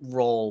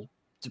role.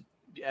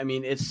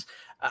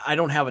 I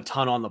don't have a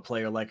ton on the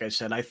player. Like I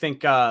said, I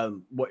think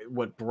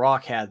what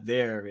Brock had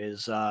there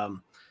is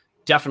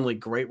definitely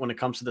great when it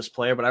comes to this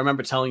player. But I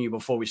remember telling you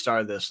before we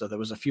started this that there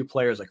was a few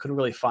players I couldn't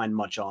really find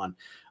much on.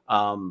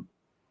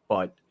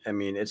 But I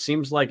mean, it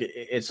seems like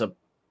it's a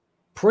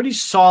pretty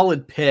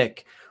solid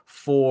pick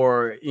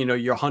for,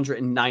 your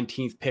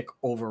 119th pick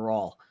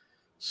overall.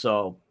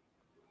 So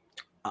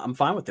I'm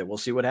fine with it. We'll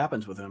see what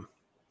happens with him.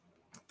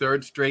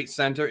 3rd straight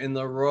center in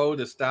the row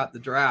to start the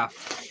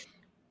draft.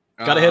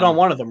 Got to hit on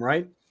one of them,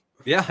 right?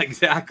 Yeah,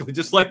 exactly.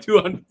 Just like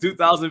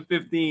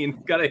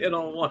 2015, got to hit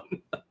on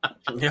one.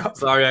 Yeah.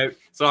 Sorry,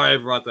 I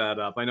brought that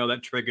up. I know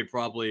that triggered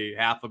probably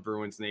half of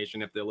Bruins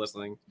Nation if they're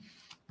listening.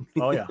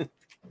 Oh yeah.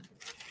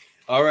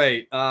 All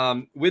right.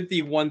 With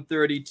the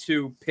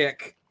 132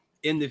 pick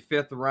in the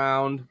 5th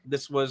round,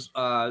 this was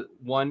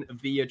won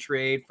via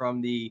trade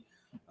from the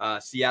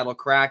Seattle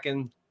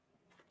Kraken.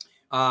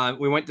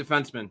 We went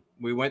defenseman.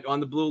 We went on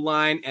the blue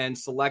line and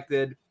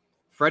selected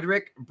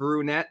Frederick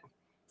Brunette.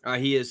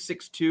 He is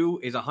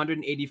 6'2". He's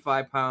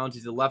 185 pounds.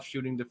 He's a left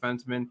shooting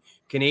defenseman,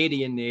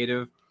 Canadian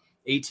native,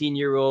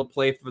 18-year-old,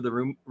 played for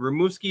the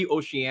Rimouski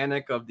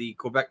Oceanic of the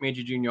Quebec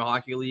Major Junior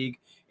Hockey League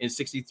in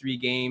 63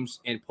 games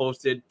and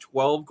posted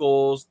 12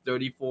 goals,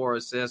 34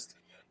 assists,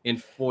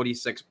 and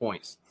 46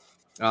 points.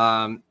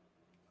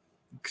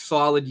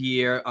 Solid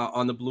year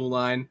on the blue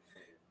line.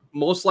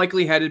 Most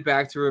likely headed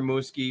back to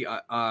Rimouski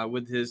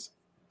with his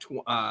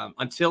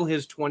until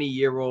his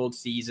 20-year-old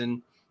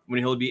season when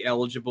he'll be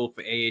eligible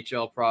for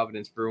AHL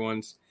Providence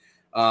Bruins.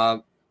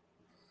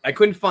 I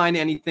couldn't find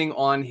anything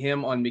on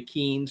him on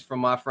McKean's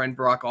from our friend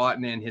Brock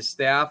Otten and his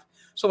staff.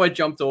 So I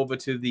jumped over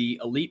to the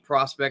Elite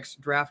Prospects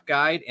Draft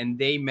Guide, and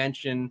they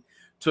mentioned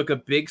took a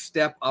big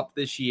step up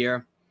this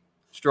year.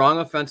 Strong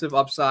offensive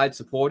upside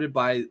supported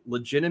by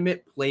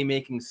legitimate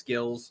playmaking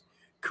skills,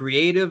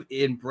 creative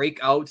in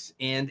breakouts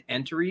and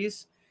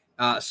entries,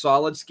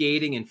 solid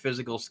skating and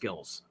physical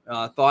skills.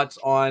 Thoughts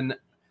on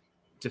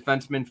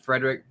defenseman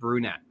Frederick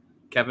Brunette,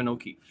 Kevin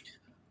O'Keefe?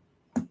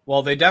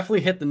 Well, they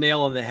definitely hit the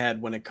nail on the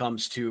head when it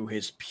comes to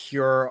his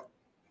pure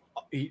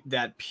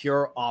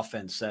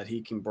offense that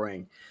he can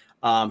bring.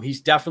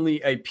 He's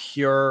definitely a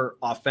pure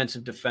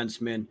offensive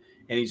defenseman,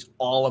 and he's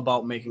all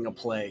about making a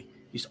play.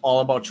 He's all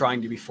about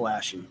trying to be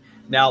flashy.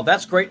 Now,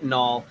 that's great and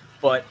all,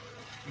 but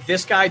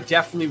this guy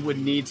definitely would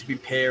need to be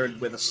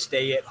paired with a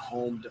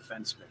stay-at-home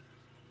defenseman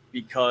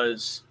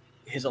because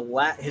his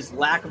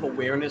lack of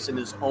awareness in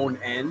his own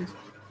end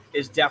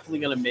is definitely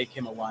going to make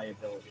him a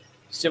liability.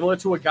 Similar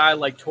to a guy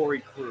like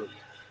Torrey Krug.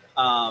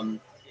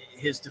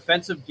 His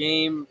defensive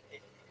game,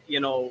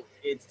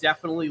 it's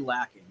definitely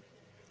lacking.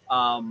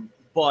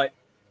 But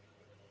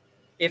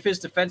if his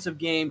defensive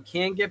game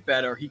can get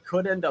better, he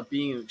could end up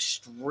being an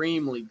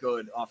extremely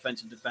good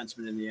offensive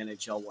defenseman in the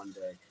NHL one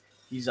day.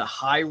 He's a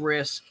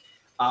high-risk,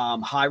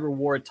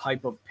 high-reward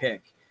type of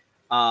pick.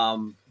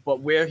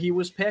 But where he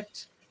was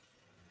picked,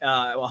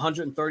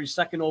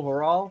 132nd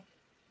overall,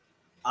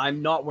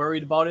 I'm not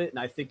worried about it, and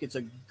I think it's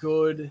a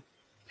good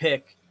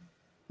pick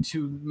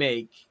to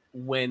make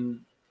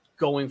when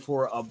going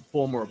for a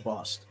boom or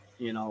bust,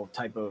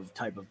 type of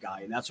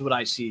guy. And that's what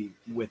I see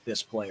with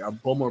this player, a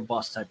boom or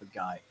bust type of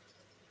guy.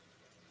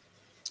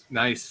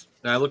 Nice.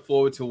 I look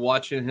forward to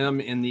watching him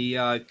in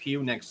the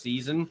Q next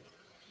season.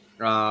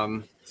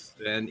 It's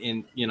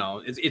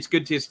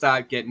good to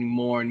start getting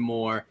more and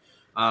more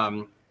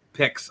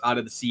picks out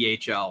of the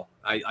CHL.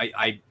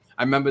 I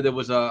remember there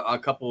was a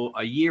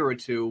year or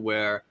two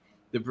where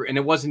and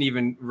it wasn't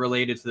even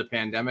related to the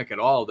pandemic at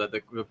all, that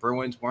the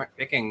Bruins weren't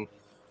picking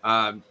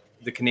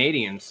the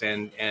Canadians,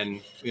 and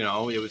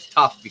it was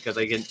tough because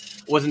I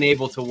wasn't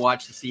able to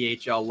watch the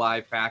CHL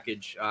live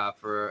package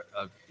for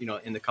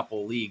in the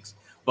couple of leagues.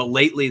 But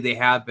lately they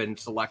have been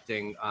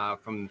selecting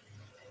from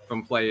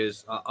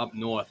players up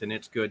north, and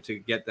it's good to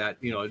get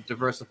that,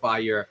 diversify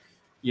your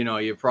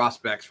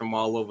prospects from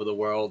all over the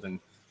world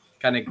and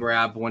kind of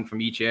grab one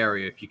from each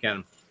area if you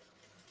can.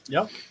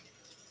 Yep.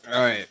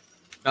 All right.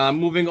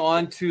 Moving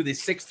on to the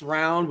 6th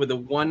round with the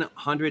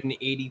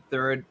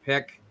 183rd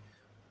pick.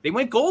 They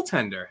went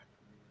goaltender,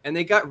 and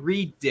they got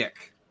Reed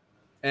Dick.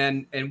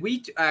 And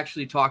we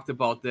actually talked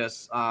about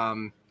this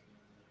with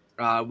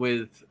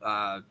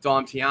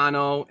Dom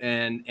Tiano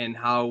and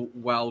how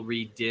well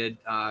Reed did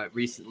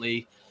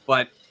recently.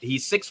 But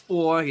he's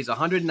 6'4", he's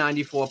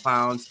 194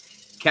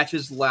 pounds,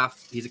 catches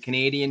left. He's a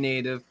Canadian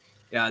native.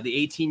 The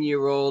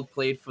 18-year-old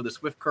played for the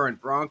Swift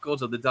Current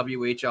Broncos of the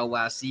WHL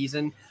last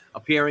season,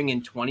 appearing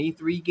in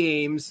 23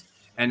 games.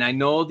 And I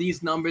know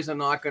these numbers are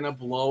not going to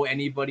blow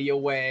anybody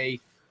away,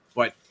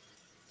 but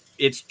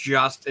it's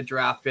just a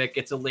draft pick.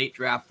 It's a late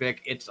draft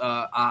pick. It's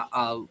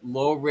a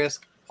low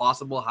risk,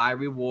 possible high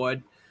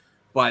reward.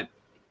 But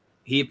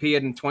he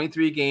appeared in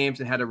 23 games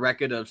and had a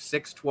record of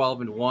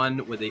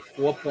 6-12-1 with a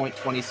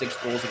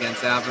 4.26 goals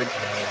against average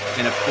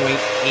and a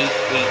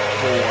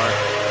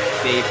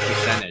 .884 save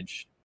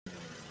percentage.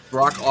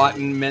 Brock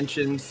Otten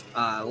mentions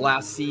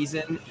last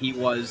season he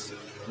was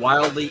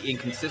wildly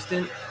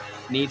inconsistent,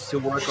 needs to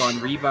work on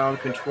rebound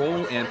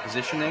control and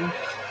positioning.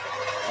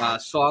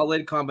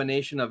 Solid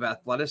combination of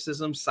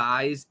athleticism,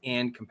 size,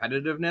 and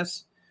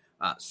competitiveness.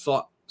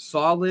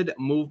 Solid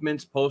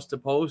movements post to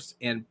post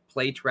and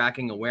play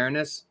tracking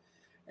awareness.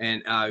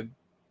 And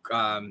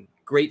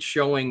great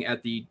showing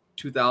at the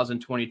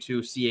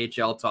 2022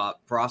 CHL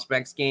Top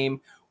Prospects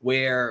game,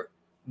 where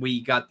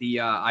we got the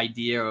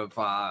idea of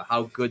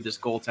how good this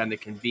goaltender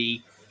can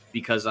be,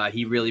 because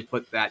he really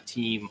put that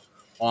team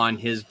on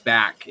his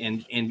back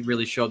and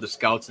really showed the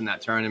scouts in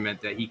that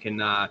tournament that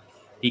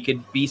he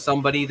could be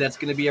somebody that's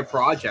going to be a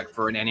project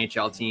for an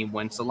NHL team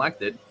when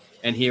selected.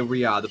 And here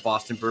we are. The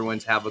Boston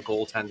Bruins have a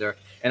goaltender.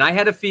 And I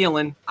had a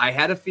feeling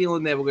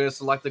they were going to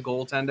select a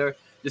goaltender.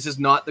 This is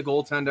not the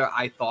goaltender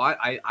I thought.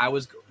 I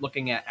was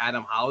looking at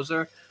Adam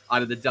Hauser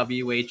out of the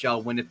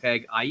WHL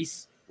Winnipeg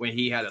Ice, when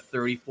he had a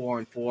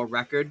 34-4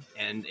 record.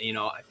 And,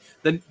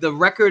 the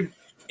record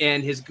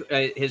and his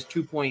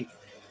 2-point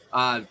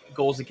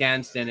goals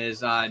against and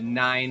his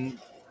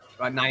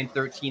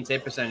 913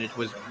 save percentage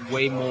was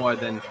way more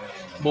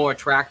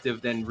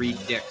attractive than Reed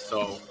Dick.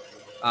 So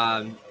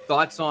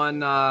thoughts on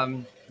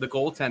the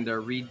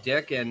goaltender Reed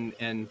Dick,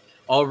 and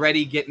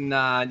already getting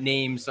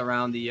names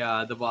around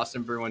the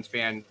Boston Bruins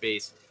fan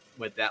base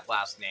with that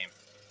last name.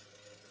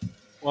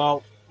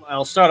 Well,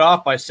 I'll start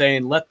off by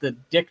saying let the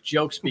dick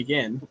jokes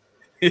begin.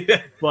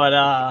 But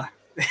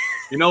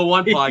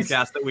one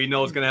podcast that we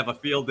know is going to have a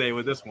field day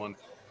with this one.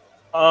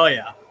 Oh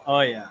yeah. Oh,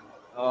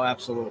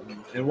 absolutely.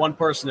 And one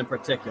person in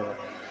particular.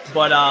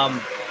 But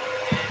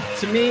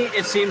to me,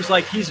 it seems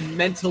like he's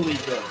mentally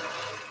good.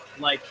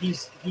 Like he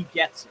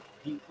gets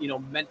it.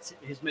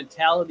 His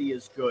mentality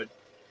is good.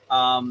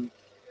 From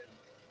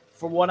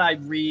what I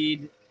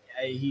read,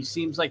 he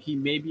seems like he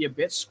may be a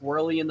bit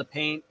squirrely in the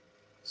paint,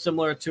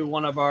 similar to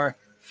one of our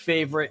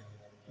favorite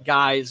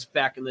guys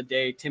back in the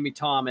day, Timmy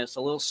Thomas,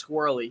 a little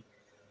squirrely.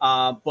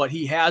 But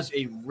he has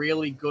a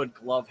really good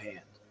glove hand,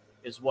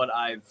 is what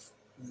I've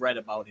read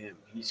about him.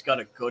 He's got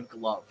a good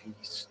glove.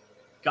 He's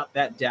got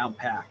that down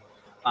pat.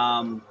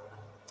 I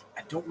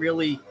don't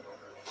really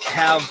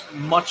have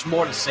much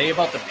more to say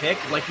about the pick.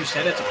 Like you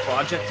said, it's a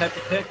project type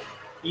of pick.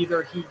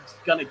 Either he's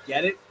going to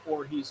get it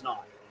or he's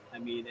not. I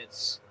mean,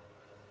 it's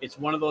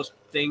one of those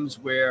things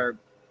where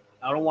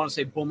I don't want to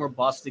say boom or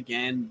bust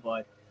again,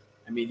 but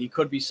I mean, he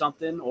could be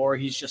something or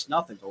he's just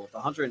nothing. But with the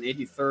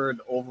 183rd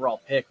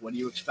overall pick, what are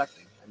you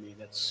expecting? I mean,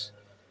 it's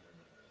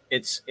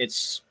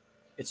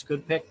a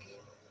good pick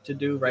to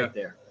do right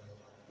there.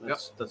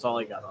 That's all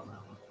I got on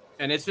that one.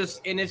 And it's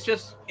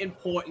just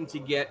important to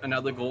get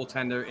another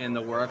goaltender in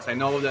the works. I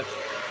know that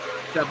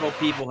several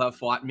people have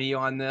fought me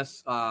on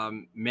this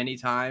many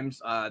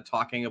times,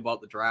 talking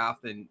about the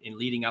draft and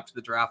leading up to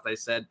the draft. I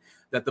said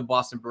that the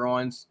Boston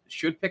Bruins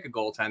should pick a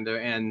goaltender,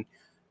 and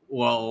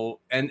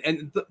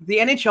the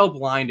NHL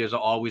blinders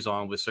are always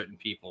on with certain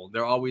people.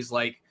 They're always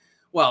like,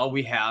 well,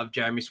 we have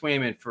Jeremy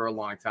Swayman for a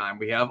long time.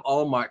 We have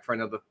Ullmark for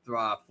another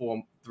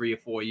 3 or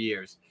 4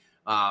 years.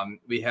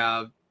 We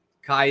have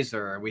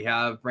Kaiser. We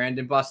have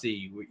Brandon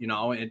Bussey.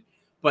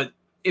 But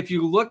if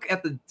you look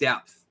at the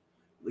depth,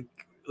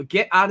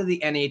 get out of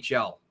the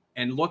NHL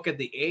and look at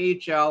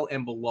the AHL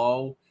and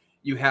below.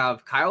 You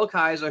have Kyle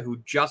Kaiser, who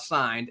just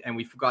signed, and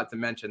we forgot to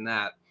mention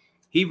that.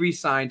 He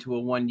re-signed to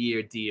a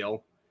 1-year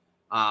deal.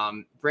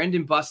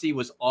 Brandon Bussey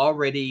was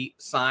already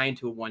signed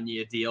to a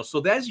 1-year deal. So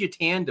there's your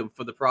tandem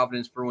for the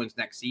Providence Bruins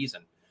next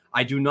season.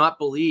 I do not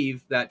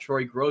believe that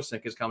Troy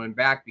Grosenick is coming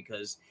back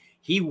because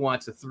he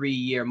wants a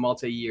 3-year,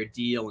 multi-year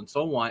deal and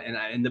so on.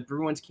 And the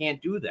Bruins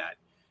can't do that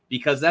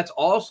because that's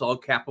also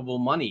capable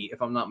money,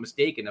 if I'm not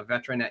mistaken. A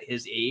veteran at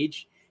his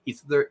age,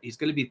 he's going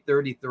to be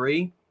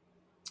 33.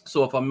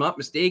 So if I'm not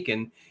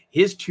mistaken,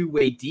 his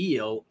 2-way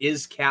deal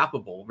is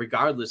capable,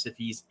 regardless if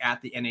he's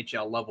at the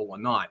NHL level or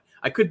not.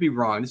 I could be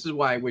wrong. This is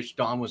why I wish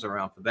Don was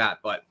around for that.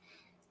 But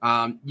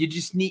you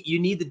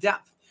need the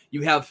depth.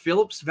 You have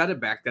Philip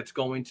Svedebek that's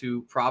going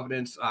to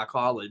Providence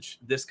College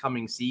this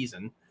coming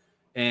season,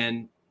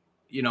 and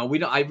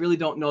I really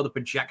don't know the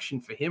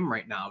projection for him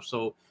right now.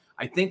 So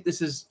I think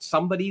this is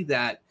somebody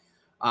that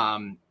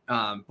Bob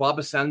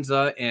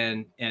Essenza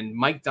and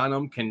Mike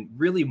Dunham can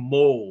really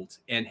mold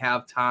and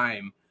have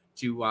time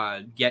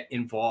to get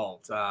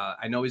involved.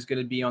 I know he's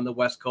going to be on the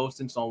West Coast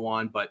and so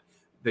on, but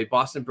the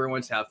Boston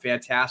Bruins have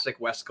fantastic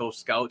West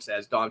Coast scouts,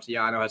 as Dom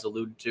Tiano has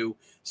alluded to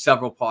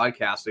several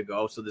podcasts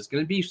ago. So there's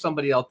going to be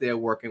somebody out there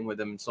working with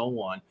him and so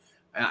on.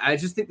 I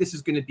just think this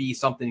is going to be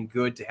something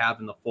good to have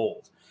in the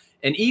fold.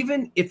 And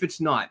even if it's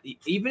not,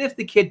 even if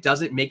the kid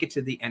doesn't make it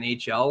to the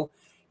NHL,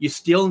 you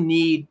still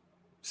need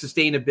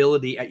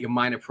sustainability at your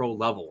minor pro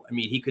level. I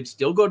mean, he could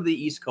still go to the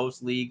East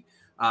Coast League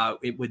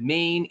with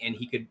Maine, and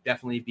he could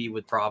definitely be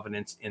with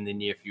Providence in the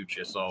near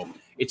future. So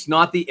it's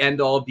not the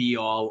end all be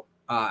all.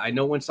 I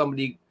know when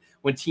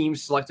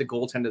teams select a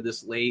goaltender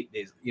this late,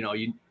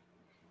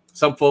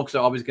 some folks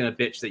are always going to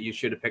bitch that you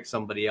should have picked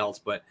somebody else,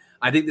 but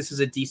I think this is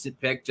a decent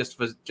pick just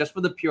for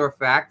the pure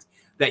fact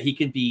that he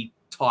can be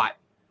taught.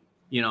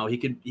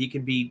 He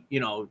can be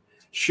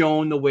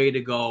shown the way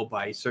to go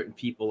by certain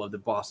people of the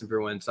Boston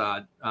Bruins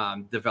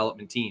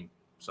development team.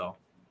 So,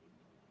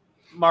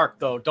 Mark,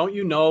 though, don't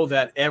you know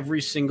that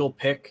every single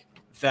pick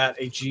that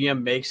a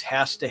GM makes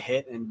has to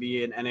hit and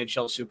be an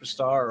NHL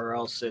superstar, or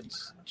else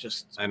it's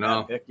just a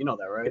bad pick? You know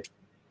that, right?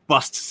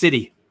 Bust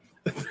City.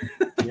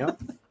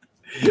 Yep.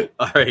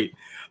 All right.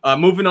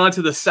 Moving on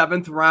to the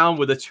 7th round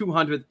with a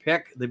 200th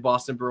pick, the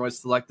Boston Bruins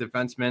select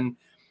defenseman.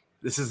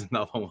 This is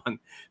another one.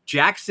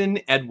 Jackson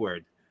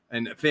Edward.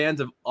 And fans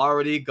have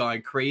already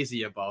gone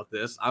crazy about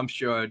this. I'm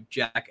sure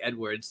Jack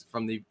Edwards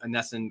from the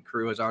Nesson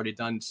crew has already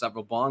done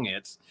several bong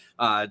hits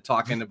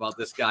talking about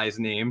this guy's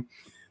name.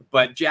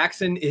 But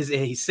Jackson is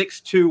a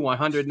 6'2",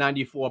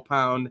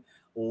 194-pound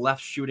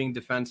left shooting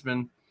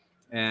defenseman.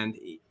 And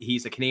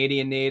he's a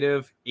Canadian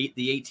native. The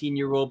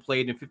 18-year-old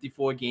played in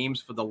 54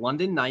 games for the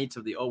London Knights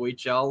of the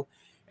OHL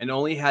and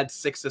only had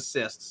 6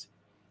 assists.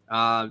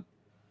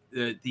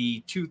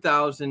 The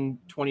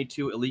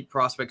 2022 Elite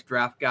Prospects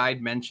Draft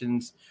Guide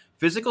mentions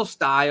physical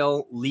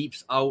style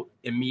leaps out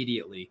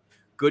immediately,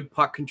 good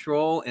puck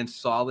control and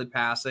solid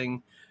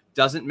passing,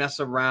 doesn't mess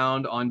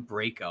around on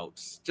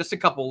breakouts. Just a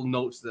couple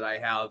notes that I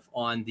have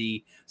on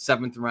the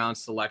 7th round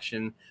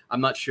selection. I'm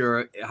not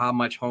sure how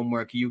much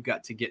homework you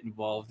got to get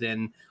involved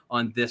in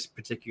on this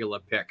particular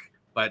pick,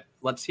 but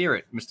let's hear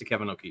it, Mr.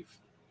 Kevin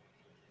O'Keefe.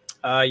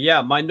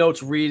 My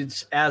notes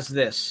reads as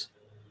this.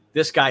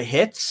 This guy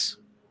hits.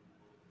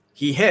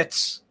 He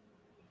hits,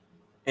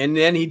 and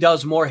then he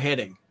does more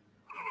hitting.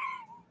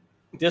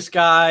 This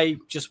guy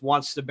just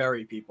wants to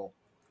bury people.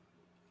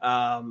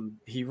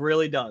 He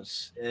really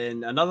does.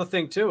 And another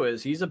thing, too,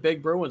 is he's a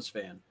big Bruins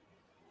fan.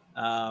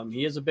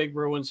 He is a big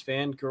Bruins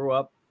fan, grew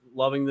up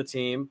loving the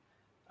team,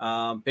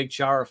 big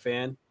Chara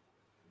fan.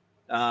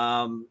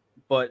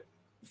 but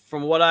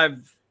from what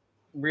I've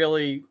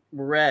really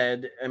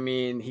read, I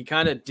mean, he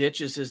kind of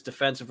ditches his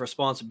defensive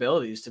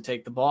responsibilities to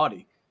take the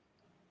body.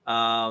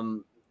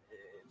 To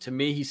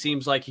me, he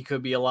seems like he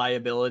could be a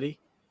liability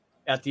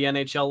at the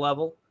NHL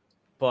level,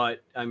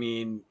 but I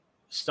mean,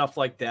 stuff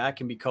like that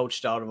can be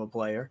coached out of a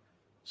player.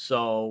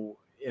 So,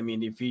 I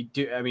mean, if he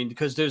do, I mean,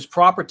 because there's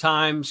proper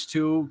times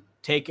to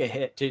take a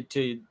hit,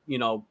 to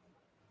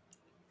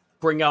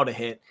bring out a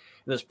hit.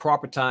 And there's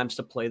proper times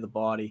to play the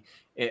body.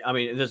 I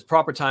mean, there's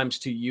proper times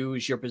to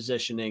use your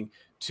positioning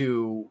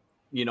to,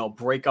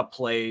 break up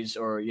plays,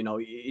 or,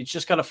 it's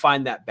just got to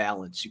find that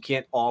balance. You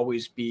can't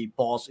always be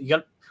balls. You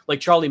got like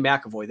Charlie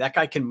McAvoy. That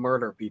guy can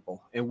murder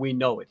people, and we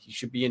know it. He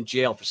should be in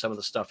jail for some of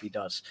the stuff he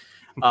does.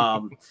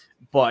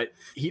 But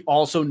he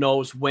also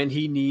knows when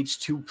he needs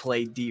to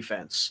play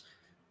defense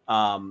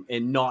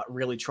and not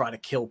really try to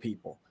kill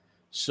people.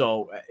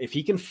 So if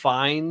he can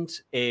find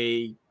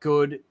a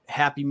good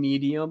happy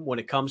medium when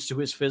it comes to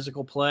his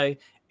physical play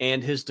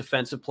and his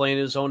defensive play in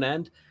his own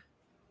end,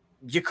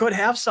 you could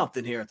have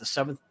something here at the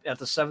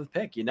seventh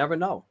pick. You never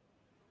know.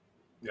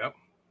 Yep,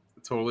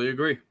 totally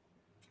agree.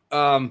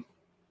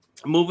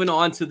 Moving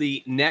on to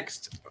the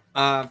next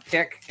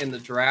pick in the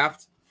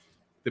draft,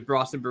 the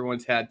Boston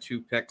Bruins had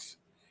 2 picks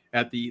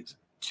at the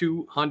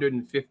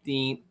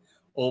 215th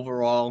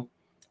overall.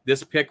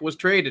 This pick was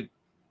traded.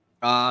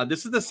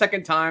 This is the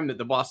second time that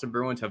the Boston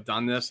Bruins have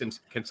done this in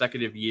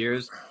consecutive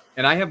years,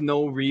 and I have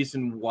no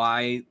reason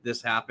why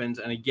this happens.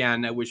 And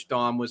again, I wish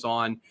Dom was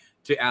on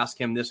to ask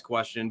him this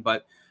question,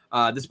 but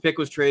this pick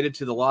was traded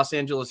to the Los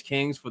Angeles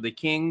Kings for the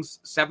Kings'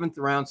 7th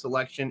round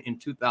selection in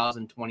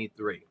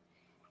 2023.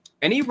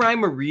 Any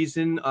rhyme or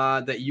reason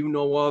that you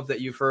know of, that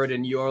you've heard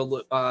in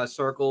your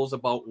circles,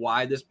 about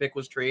why this pick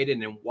was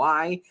traded and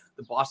why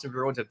the Boston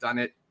Bruins have done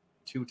it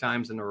 2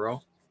 times in a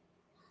row?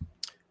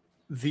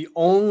 The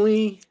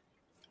only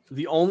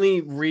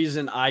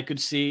reason I could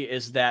see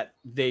is that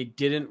they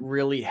didn't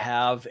really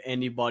have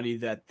anybody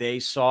that they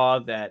saw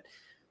that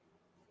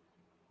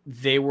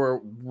they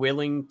were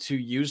willing to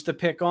use the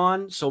pick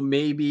on. So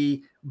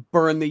maybe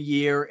burn the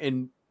year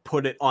and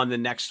put it on the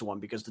next one,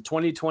 because the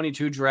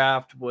 2022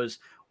 draft was,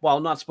 while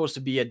not supposed to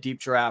be a deep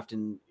draft,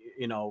 and,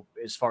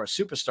 as far as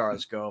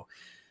superstars go,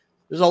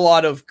 there's a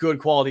lot of good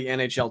quality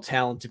NHL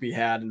talent to be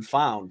had and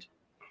found.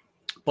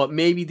 But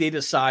maybe they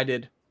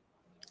decided,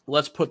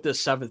 let's put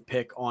this 7th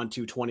pick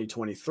onto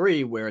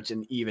 2023, where it's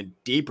an even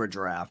deeper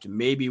draft.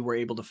 Maybe we're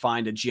able to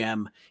find a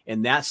gem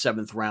in that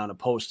 7th round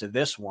opposed to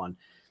this one.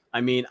 I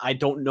mean, I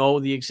don't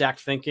know the exact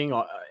thinking,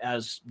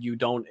 as you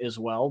don't as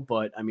well,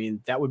 but I mean,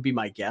 that would be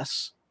my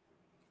guess,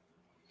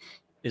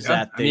 is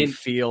that they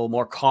feel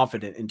more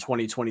confident in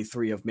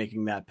 2023 of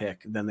making that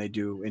pick than they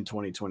do in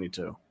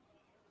 2022.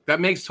 That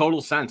makes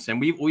total sense. And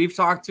we've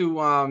talked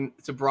to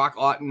Brock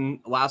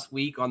Otten last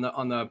week on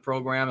the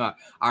program,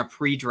 our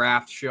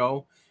pre-draft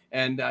show.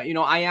 And,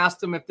 I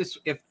asked him if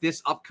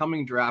this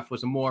upcoming draft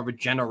was more of a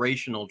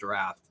generational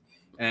draft.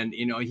 And,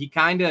 he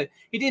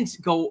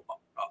didn't go,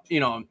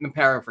 I'm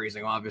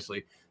paraphrasing,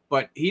 obviously,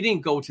 but he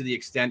didn't go to the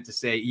extent to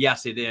say,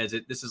 yes, it is.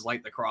 This is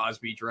like the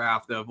Crosby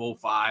draft of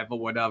 05 or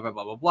whatever,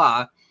 blah, blah,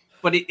 blah.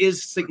 But it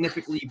is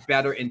significantly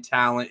better in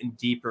talent and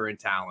deeper in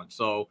talent.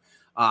 So,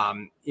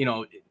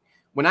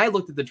 when I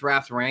looked at the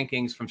draft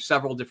rankings from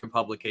several different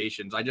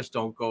publications, I just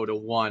don't go to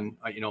one,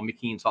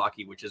 McKean's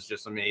Hockey, which is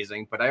just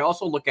amazing. But I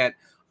also look at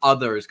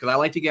others, because I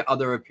like to get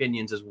other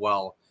opinions as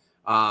well.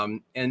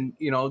 And,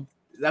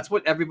 that's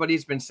what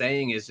everybody's been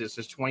saying, is just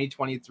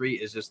 2023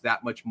 is just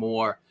that much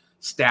more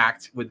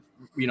stacked with,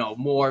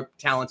 more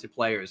talented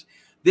players.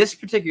 This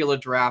particular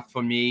draft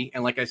for me,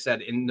 and like I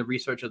said, in the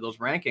research of those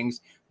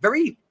rankings,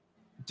 very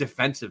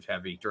defensive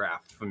heavy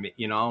draft for me.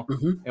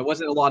 It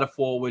wasn't a lot of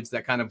forwards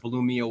that kind of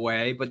blew me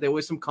away, but there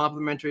was some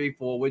complimentary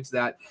forwards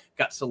that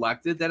got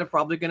selected that are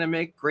probably going to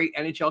make great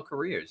NHL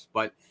careers.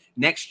 But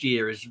next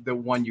year is the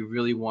one you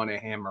really want to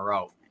hammer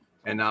out.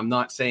 And I'm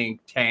not saying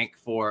tank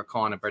for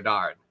Connor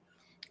Bedard.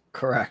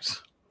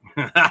 Correct.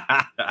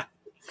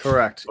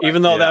 Correct. But,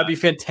 even though that'd be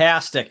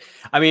fantastic.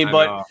 I mean,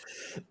 but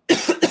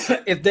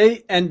if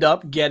they end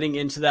up getting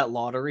into that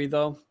lottery,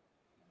 though,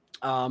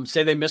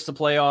 say they miss the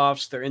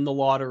playoffs, they're in the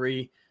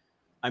lottery.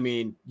 I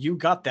mean, you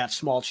got that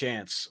small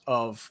chance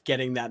of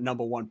getting that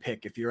number 1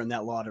 pick if you're in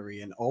that lottery.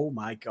 And oh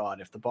my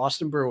God, if the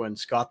Boston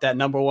Bruins got that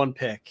number 1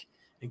 pick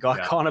and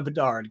got Connor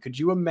Bedard, could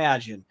you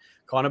imagine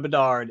Connor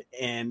Bedard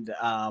and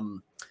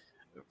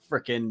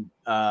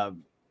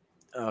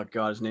oh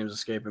God, his name's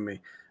escaping me.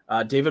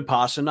 David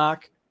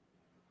Pastrnak.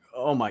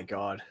 Oh my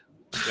God.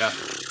 Yeah.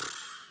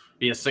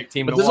 Be a sick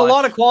team. But there's a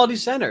lot of quality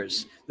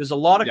centers. There's a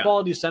lot of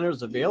quality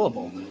centers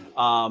available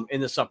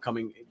in this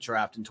upcoming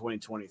draft in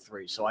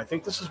 2023. So I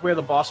think this is where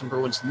the Boston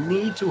Bruins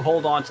need to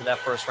hold on to that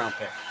 1st round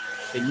pick.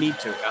 They need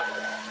to.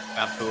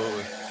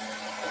 Absolutely.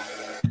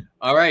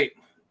 All right.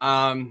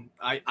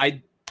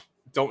 I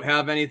don't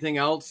have anything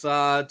else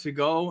to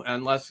go,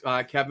 unless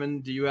Kevin,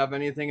 do you have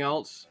anything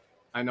else?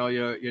 I know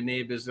your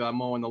neighbor's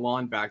mowing the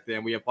lawn back there,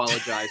 and we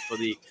apologize for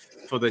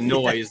the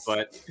noise,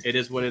 but it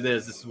is what it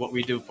is. This is what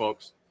we do,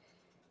 folks.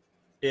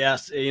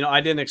 Yes,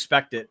 I didn't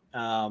expect it.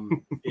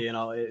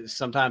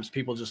 Sometimes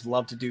people just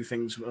love to do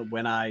things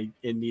when I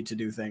need to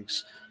do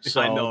things. So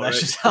I know, that's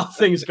right? just how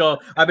things go.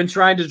 I've been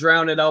trying to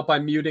drown it out by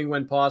muting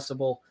when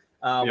possible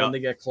Yeah. when they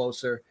get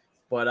closer.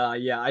 But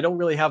I don't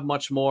really have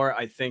much more.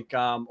 I think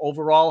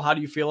overall, how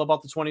do you feel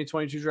about the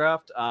 2022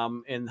 draft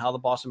and how the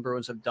Boston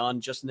Bruins have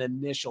done? Just an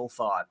initial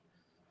thought.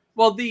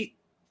 Well, the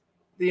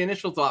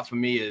initial thought for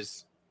me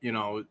is,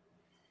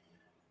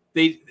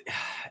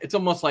 it's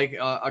almost like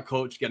a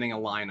coach getting a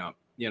lineup.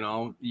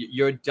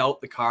 You're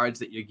dealt the cards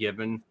that you're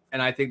given, and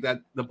I think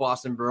that the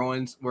Boston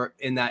Bruins were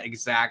in that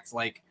exact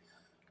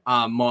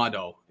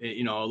motto.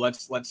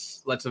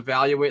 Let's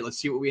evaluate, let's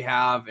see what we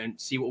have, and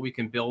see what we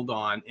can build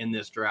on in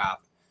this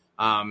draft.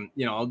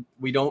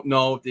 We don't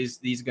know if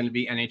these are going to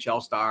be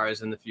NHL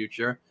stars in the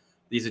future.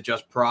 These are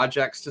just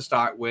projects to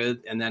start with,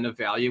 and then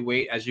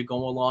evaluate as you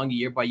go along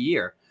year by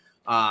year.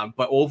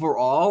 But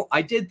overall,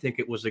 I did think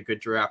it was a good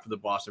draft for the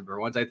Boston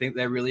Bruins. I think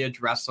they really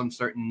addressed some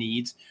certain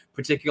needs,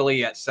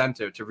 particularly at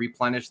center, to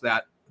replenish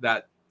that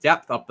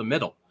depth up the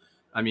middle.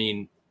 I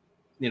mean,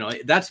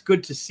 that's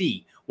good to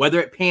see. Whether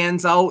it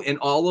pans out and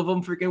all of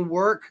them freaking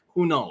work,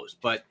 who knows?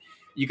 But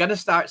you got to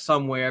start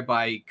somewhere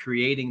by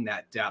creating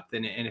that depth.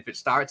 And if it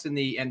starts in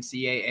the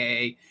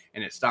NCAA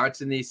and it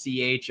starts in the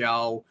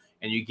CHL,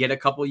 and you get a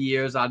couple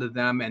years out of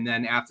them, and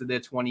then after their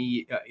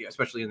 20,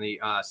 especially in the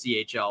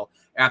CHL,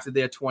 after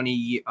their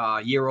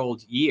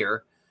 20-year-old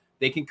year,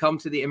 they can come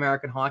to the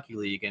American Hockey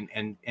League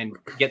and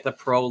get the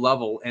pro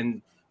level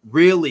and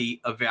really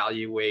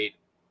evaluate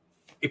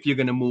if you're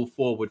going to move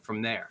forward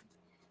from there.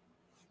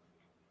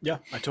 Yeah,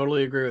 I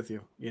totally agree with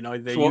you.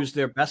 They use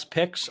their best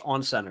picks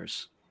on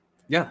centers.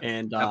 Yeah,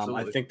 and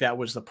I think that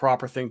was the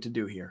proper thing to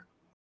do here.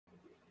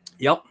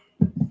 Yep.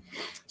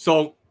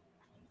 So,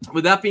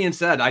 with that being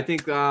said, I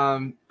think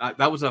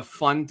that was a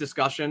fun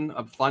discussion,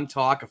 a fun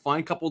talk, a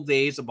fun couple of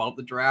days about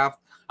the draft.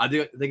 I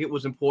think it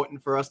was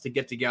important for us to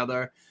get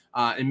together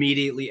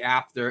immediately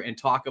after and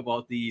talk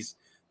about these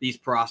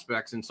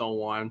prospects and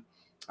so on.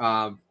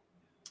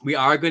 We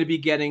are going to be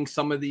getting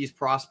some of these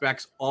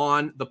prospects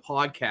on the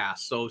podcast,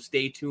 so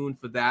stay tuned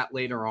for that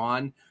later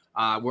on.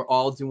 We're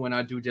all doing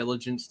our due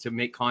diligence to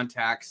make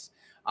contacts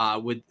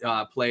with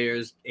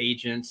players,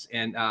 agents,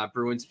 and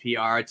Bruins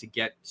PR to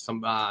get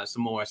some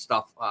more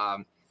stuff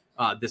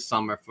this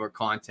summer for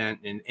content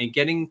and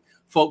getting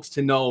folks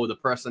to know the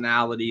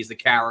personalities, the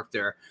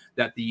character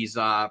that these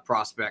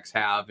prospects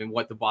have and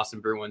what the Boston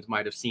Bruins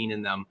might have seen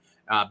in them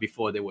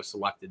before they were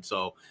selected.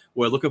 So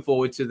we're looking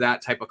forward to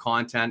that type of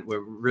content.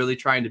 We're really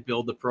trying to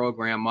build the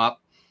program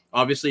up.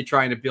 Obviously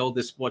trying to build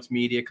this sports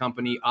media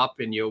company up,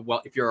 and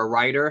if you're a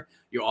writer,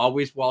 you're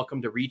always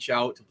welcome to reach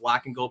out to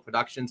Black and Gold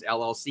Productions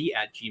LLC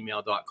at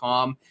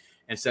gmail.com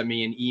and send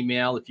me an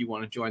email if you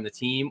want to join the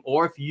team,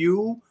 or if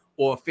you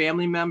or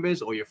family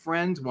members or your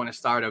friends want to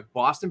start a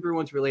Boston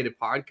Bruins related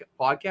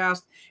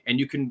podcast and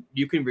you can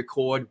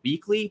record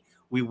weekly.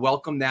 We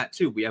welcome that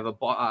too. We have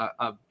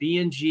a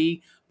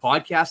B&G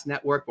podcast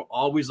network. We're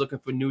always looking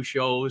for new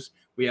shows.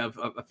 We have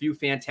a few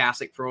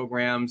fantastic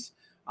programs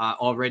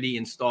already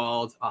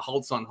installed.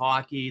 Holtz on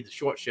Hockey, the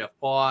Short Shift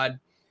Pod,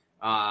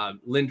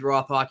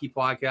 Lindroth Hockey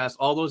Podcast.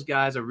 All those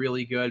guys are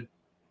really good.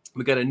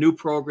 We got a new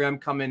program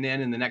coming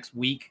in the next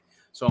week,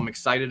 so I'm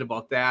excited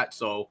about that.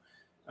 So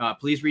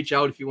please reach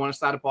out if you want to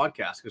start a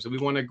podcast, because we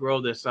want to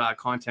grow this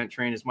content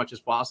train as much as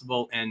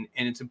possible, and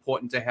it's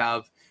important to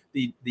have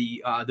the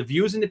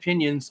views and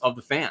opinions of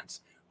the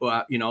fans,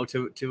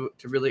 to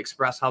really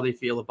express how they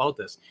feel about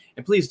this.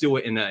 And please do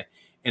it in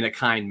a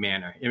kind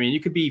manner. I mean, you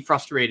could be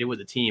frustrated with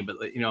the team, but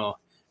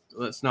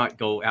let's not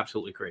go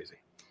absolutely crazy.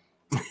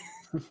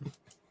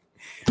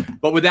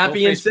 But with that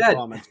being said,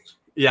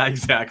 yeah,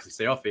 exactly.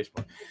 Stay off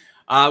Facebook.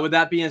 With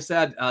that being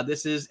said,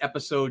 this is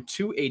episode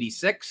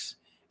 286,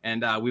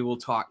 and we will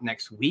talk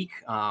next week.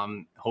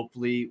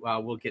 Hopefully,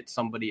 we'll get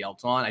somebody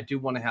else on. I do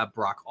want to have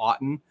Brock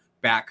Otten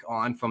back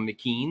on from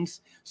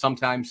McKean's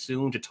sometime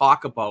soon to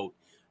talk about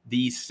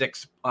these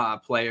 6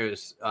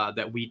 players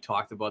that we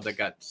talked about that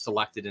got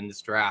selected in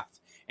this draft,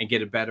 and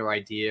get a better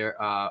idea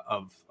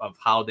of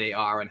how they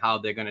are and how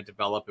they're going to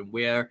develop and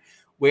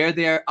where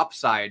their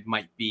upside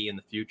might be in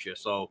the future.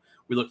 So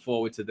we look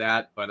forward to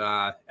that. But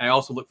I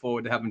also look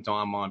forward to having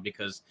Dom on,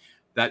 because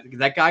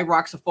that guy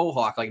rocks a faux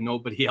hawk like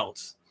nobody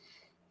else.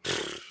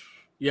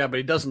 Yeah, but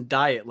he doesn't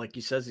diet like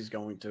he says he's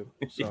going to.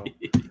 So.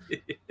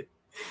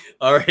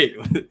 All right.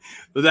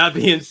 With that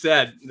being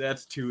said,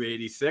 that's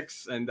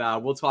 286, and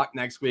we'll talk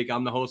next week.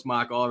 I'm the host,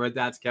 Mark Allred.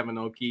 That's Kevin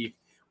O'Keefe.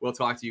 We'll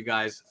talk to you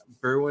guys.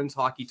 Bruins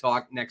Hockey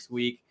Talk next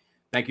week.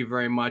 Thank you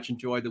very much.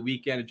 Enjoy the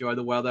weekend. Enjoy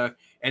the weather.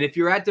 And if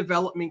you're at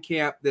development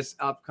camp this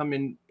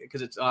upcoming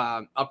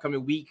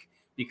week,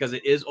 because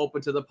it is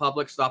open to the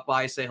public, stop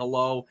by, say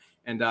hello.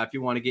 And if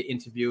you want to get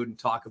interviewed and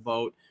talk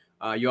about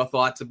your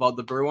thoughts about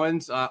the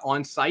Bruins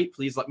on site,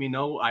 please let me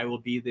know. I will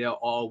be there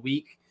all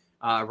week.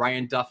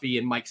 Ryan Duffy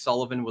and Mike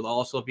Sullivan will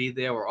also be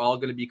there. We're all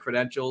going to be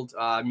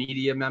credentialed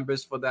media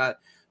members for the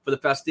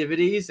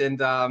festivities. And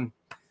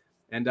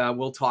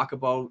we'll talk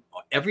about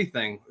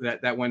everything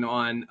that went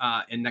on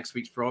in next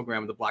week's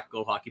program of the Black and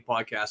Gold Hockey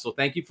Podcast. So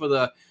thank you for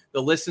the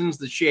listens,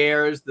 the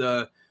shares,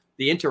 the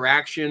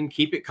interaction.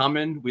 Keep it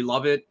coming. We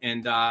love it.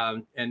 And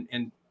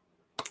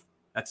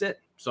that's it.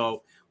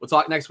 So we'll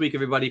talk next week,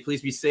 everybody.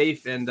 Please be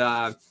safe and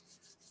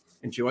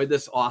enjoy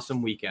this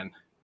awesome weekend.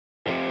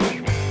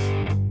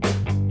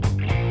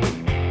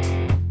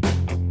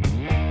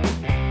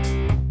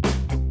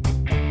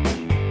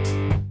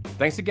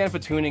 Thanks again for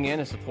tuning in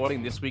and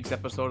supporting this week's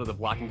episode of the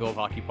Black and Gold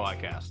Hockey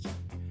Podcast.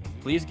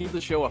 Please give the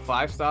show a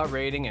 5-star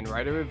rating and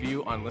write a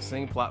review on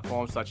listening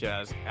platforms such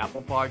as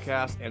Apple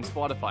Podcasts and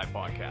Spotify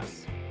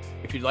Podcasts.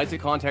 If you'd like to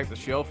contact the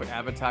show for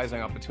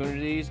advertising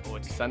opportunities or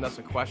to send us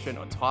a question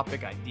or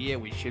topic idea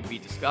we should be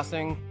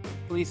discussing,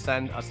 please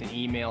send us an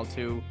email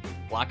to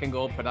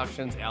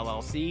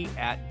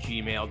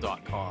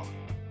blackandgoldproductionsllc@gmail.com.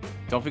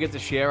 Don't forget to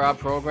share our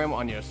program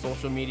on your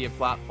social media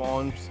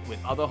platforms with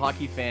other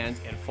hockey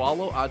fans and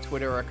follow our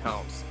Twitter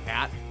accounts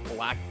at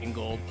Black and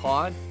Gold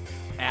Pod,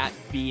 at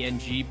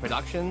BNG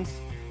Productions,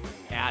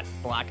 at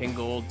Black and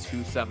Gold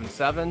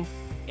 277,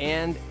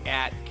 and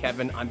at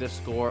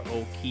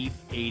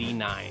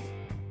Kevin_O'Keefe89.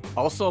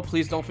 Also,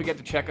 please don't forget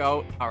to check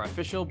out our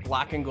official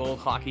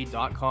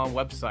blackandgoldhockey.com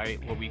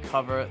website where we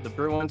cover the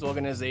Bruins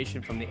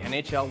organization from the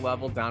NHL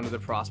level down to the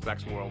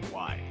prospects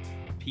worldwide.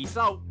 Peace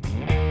out.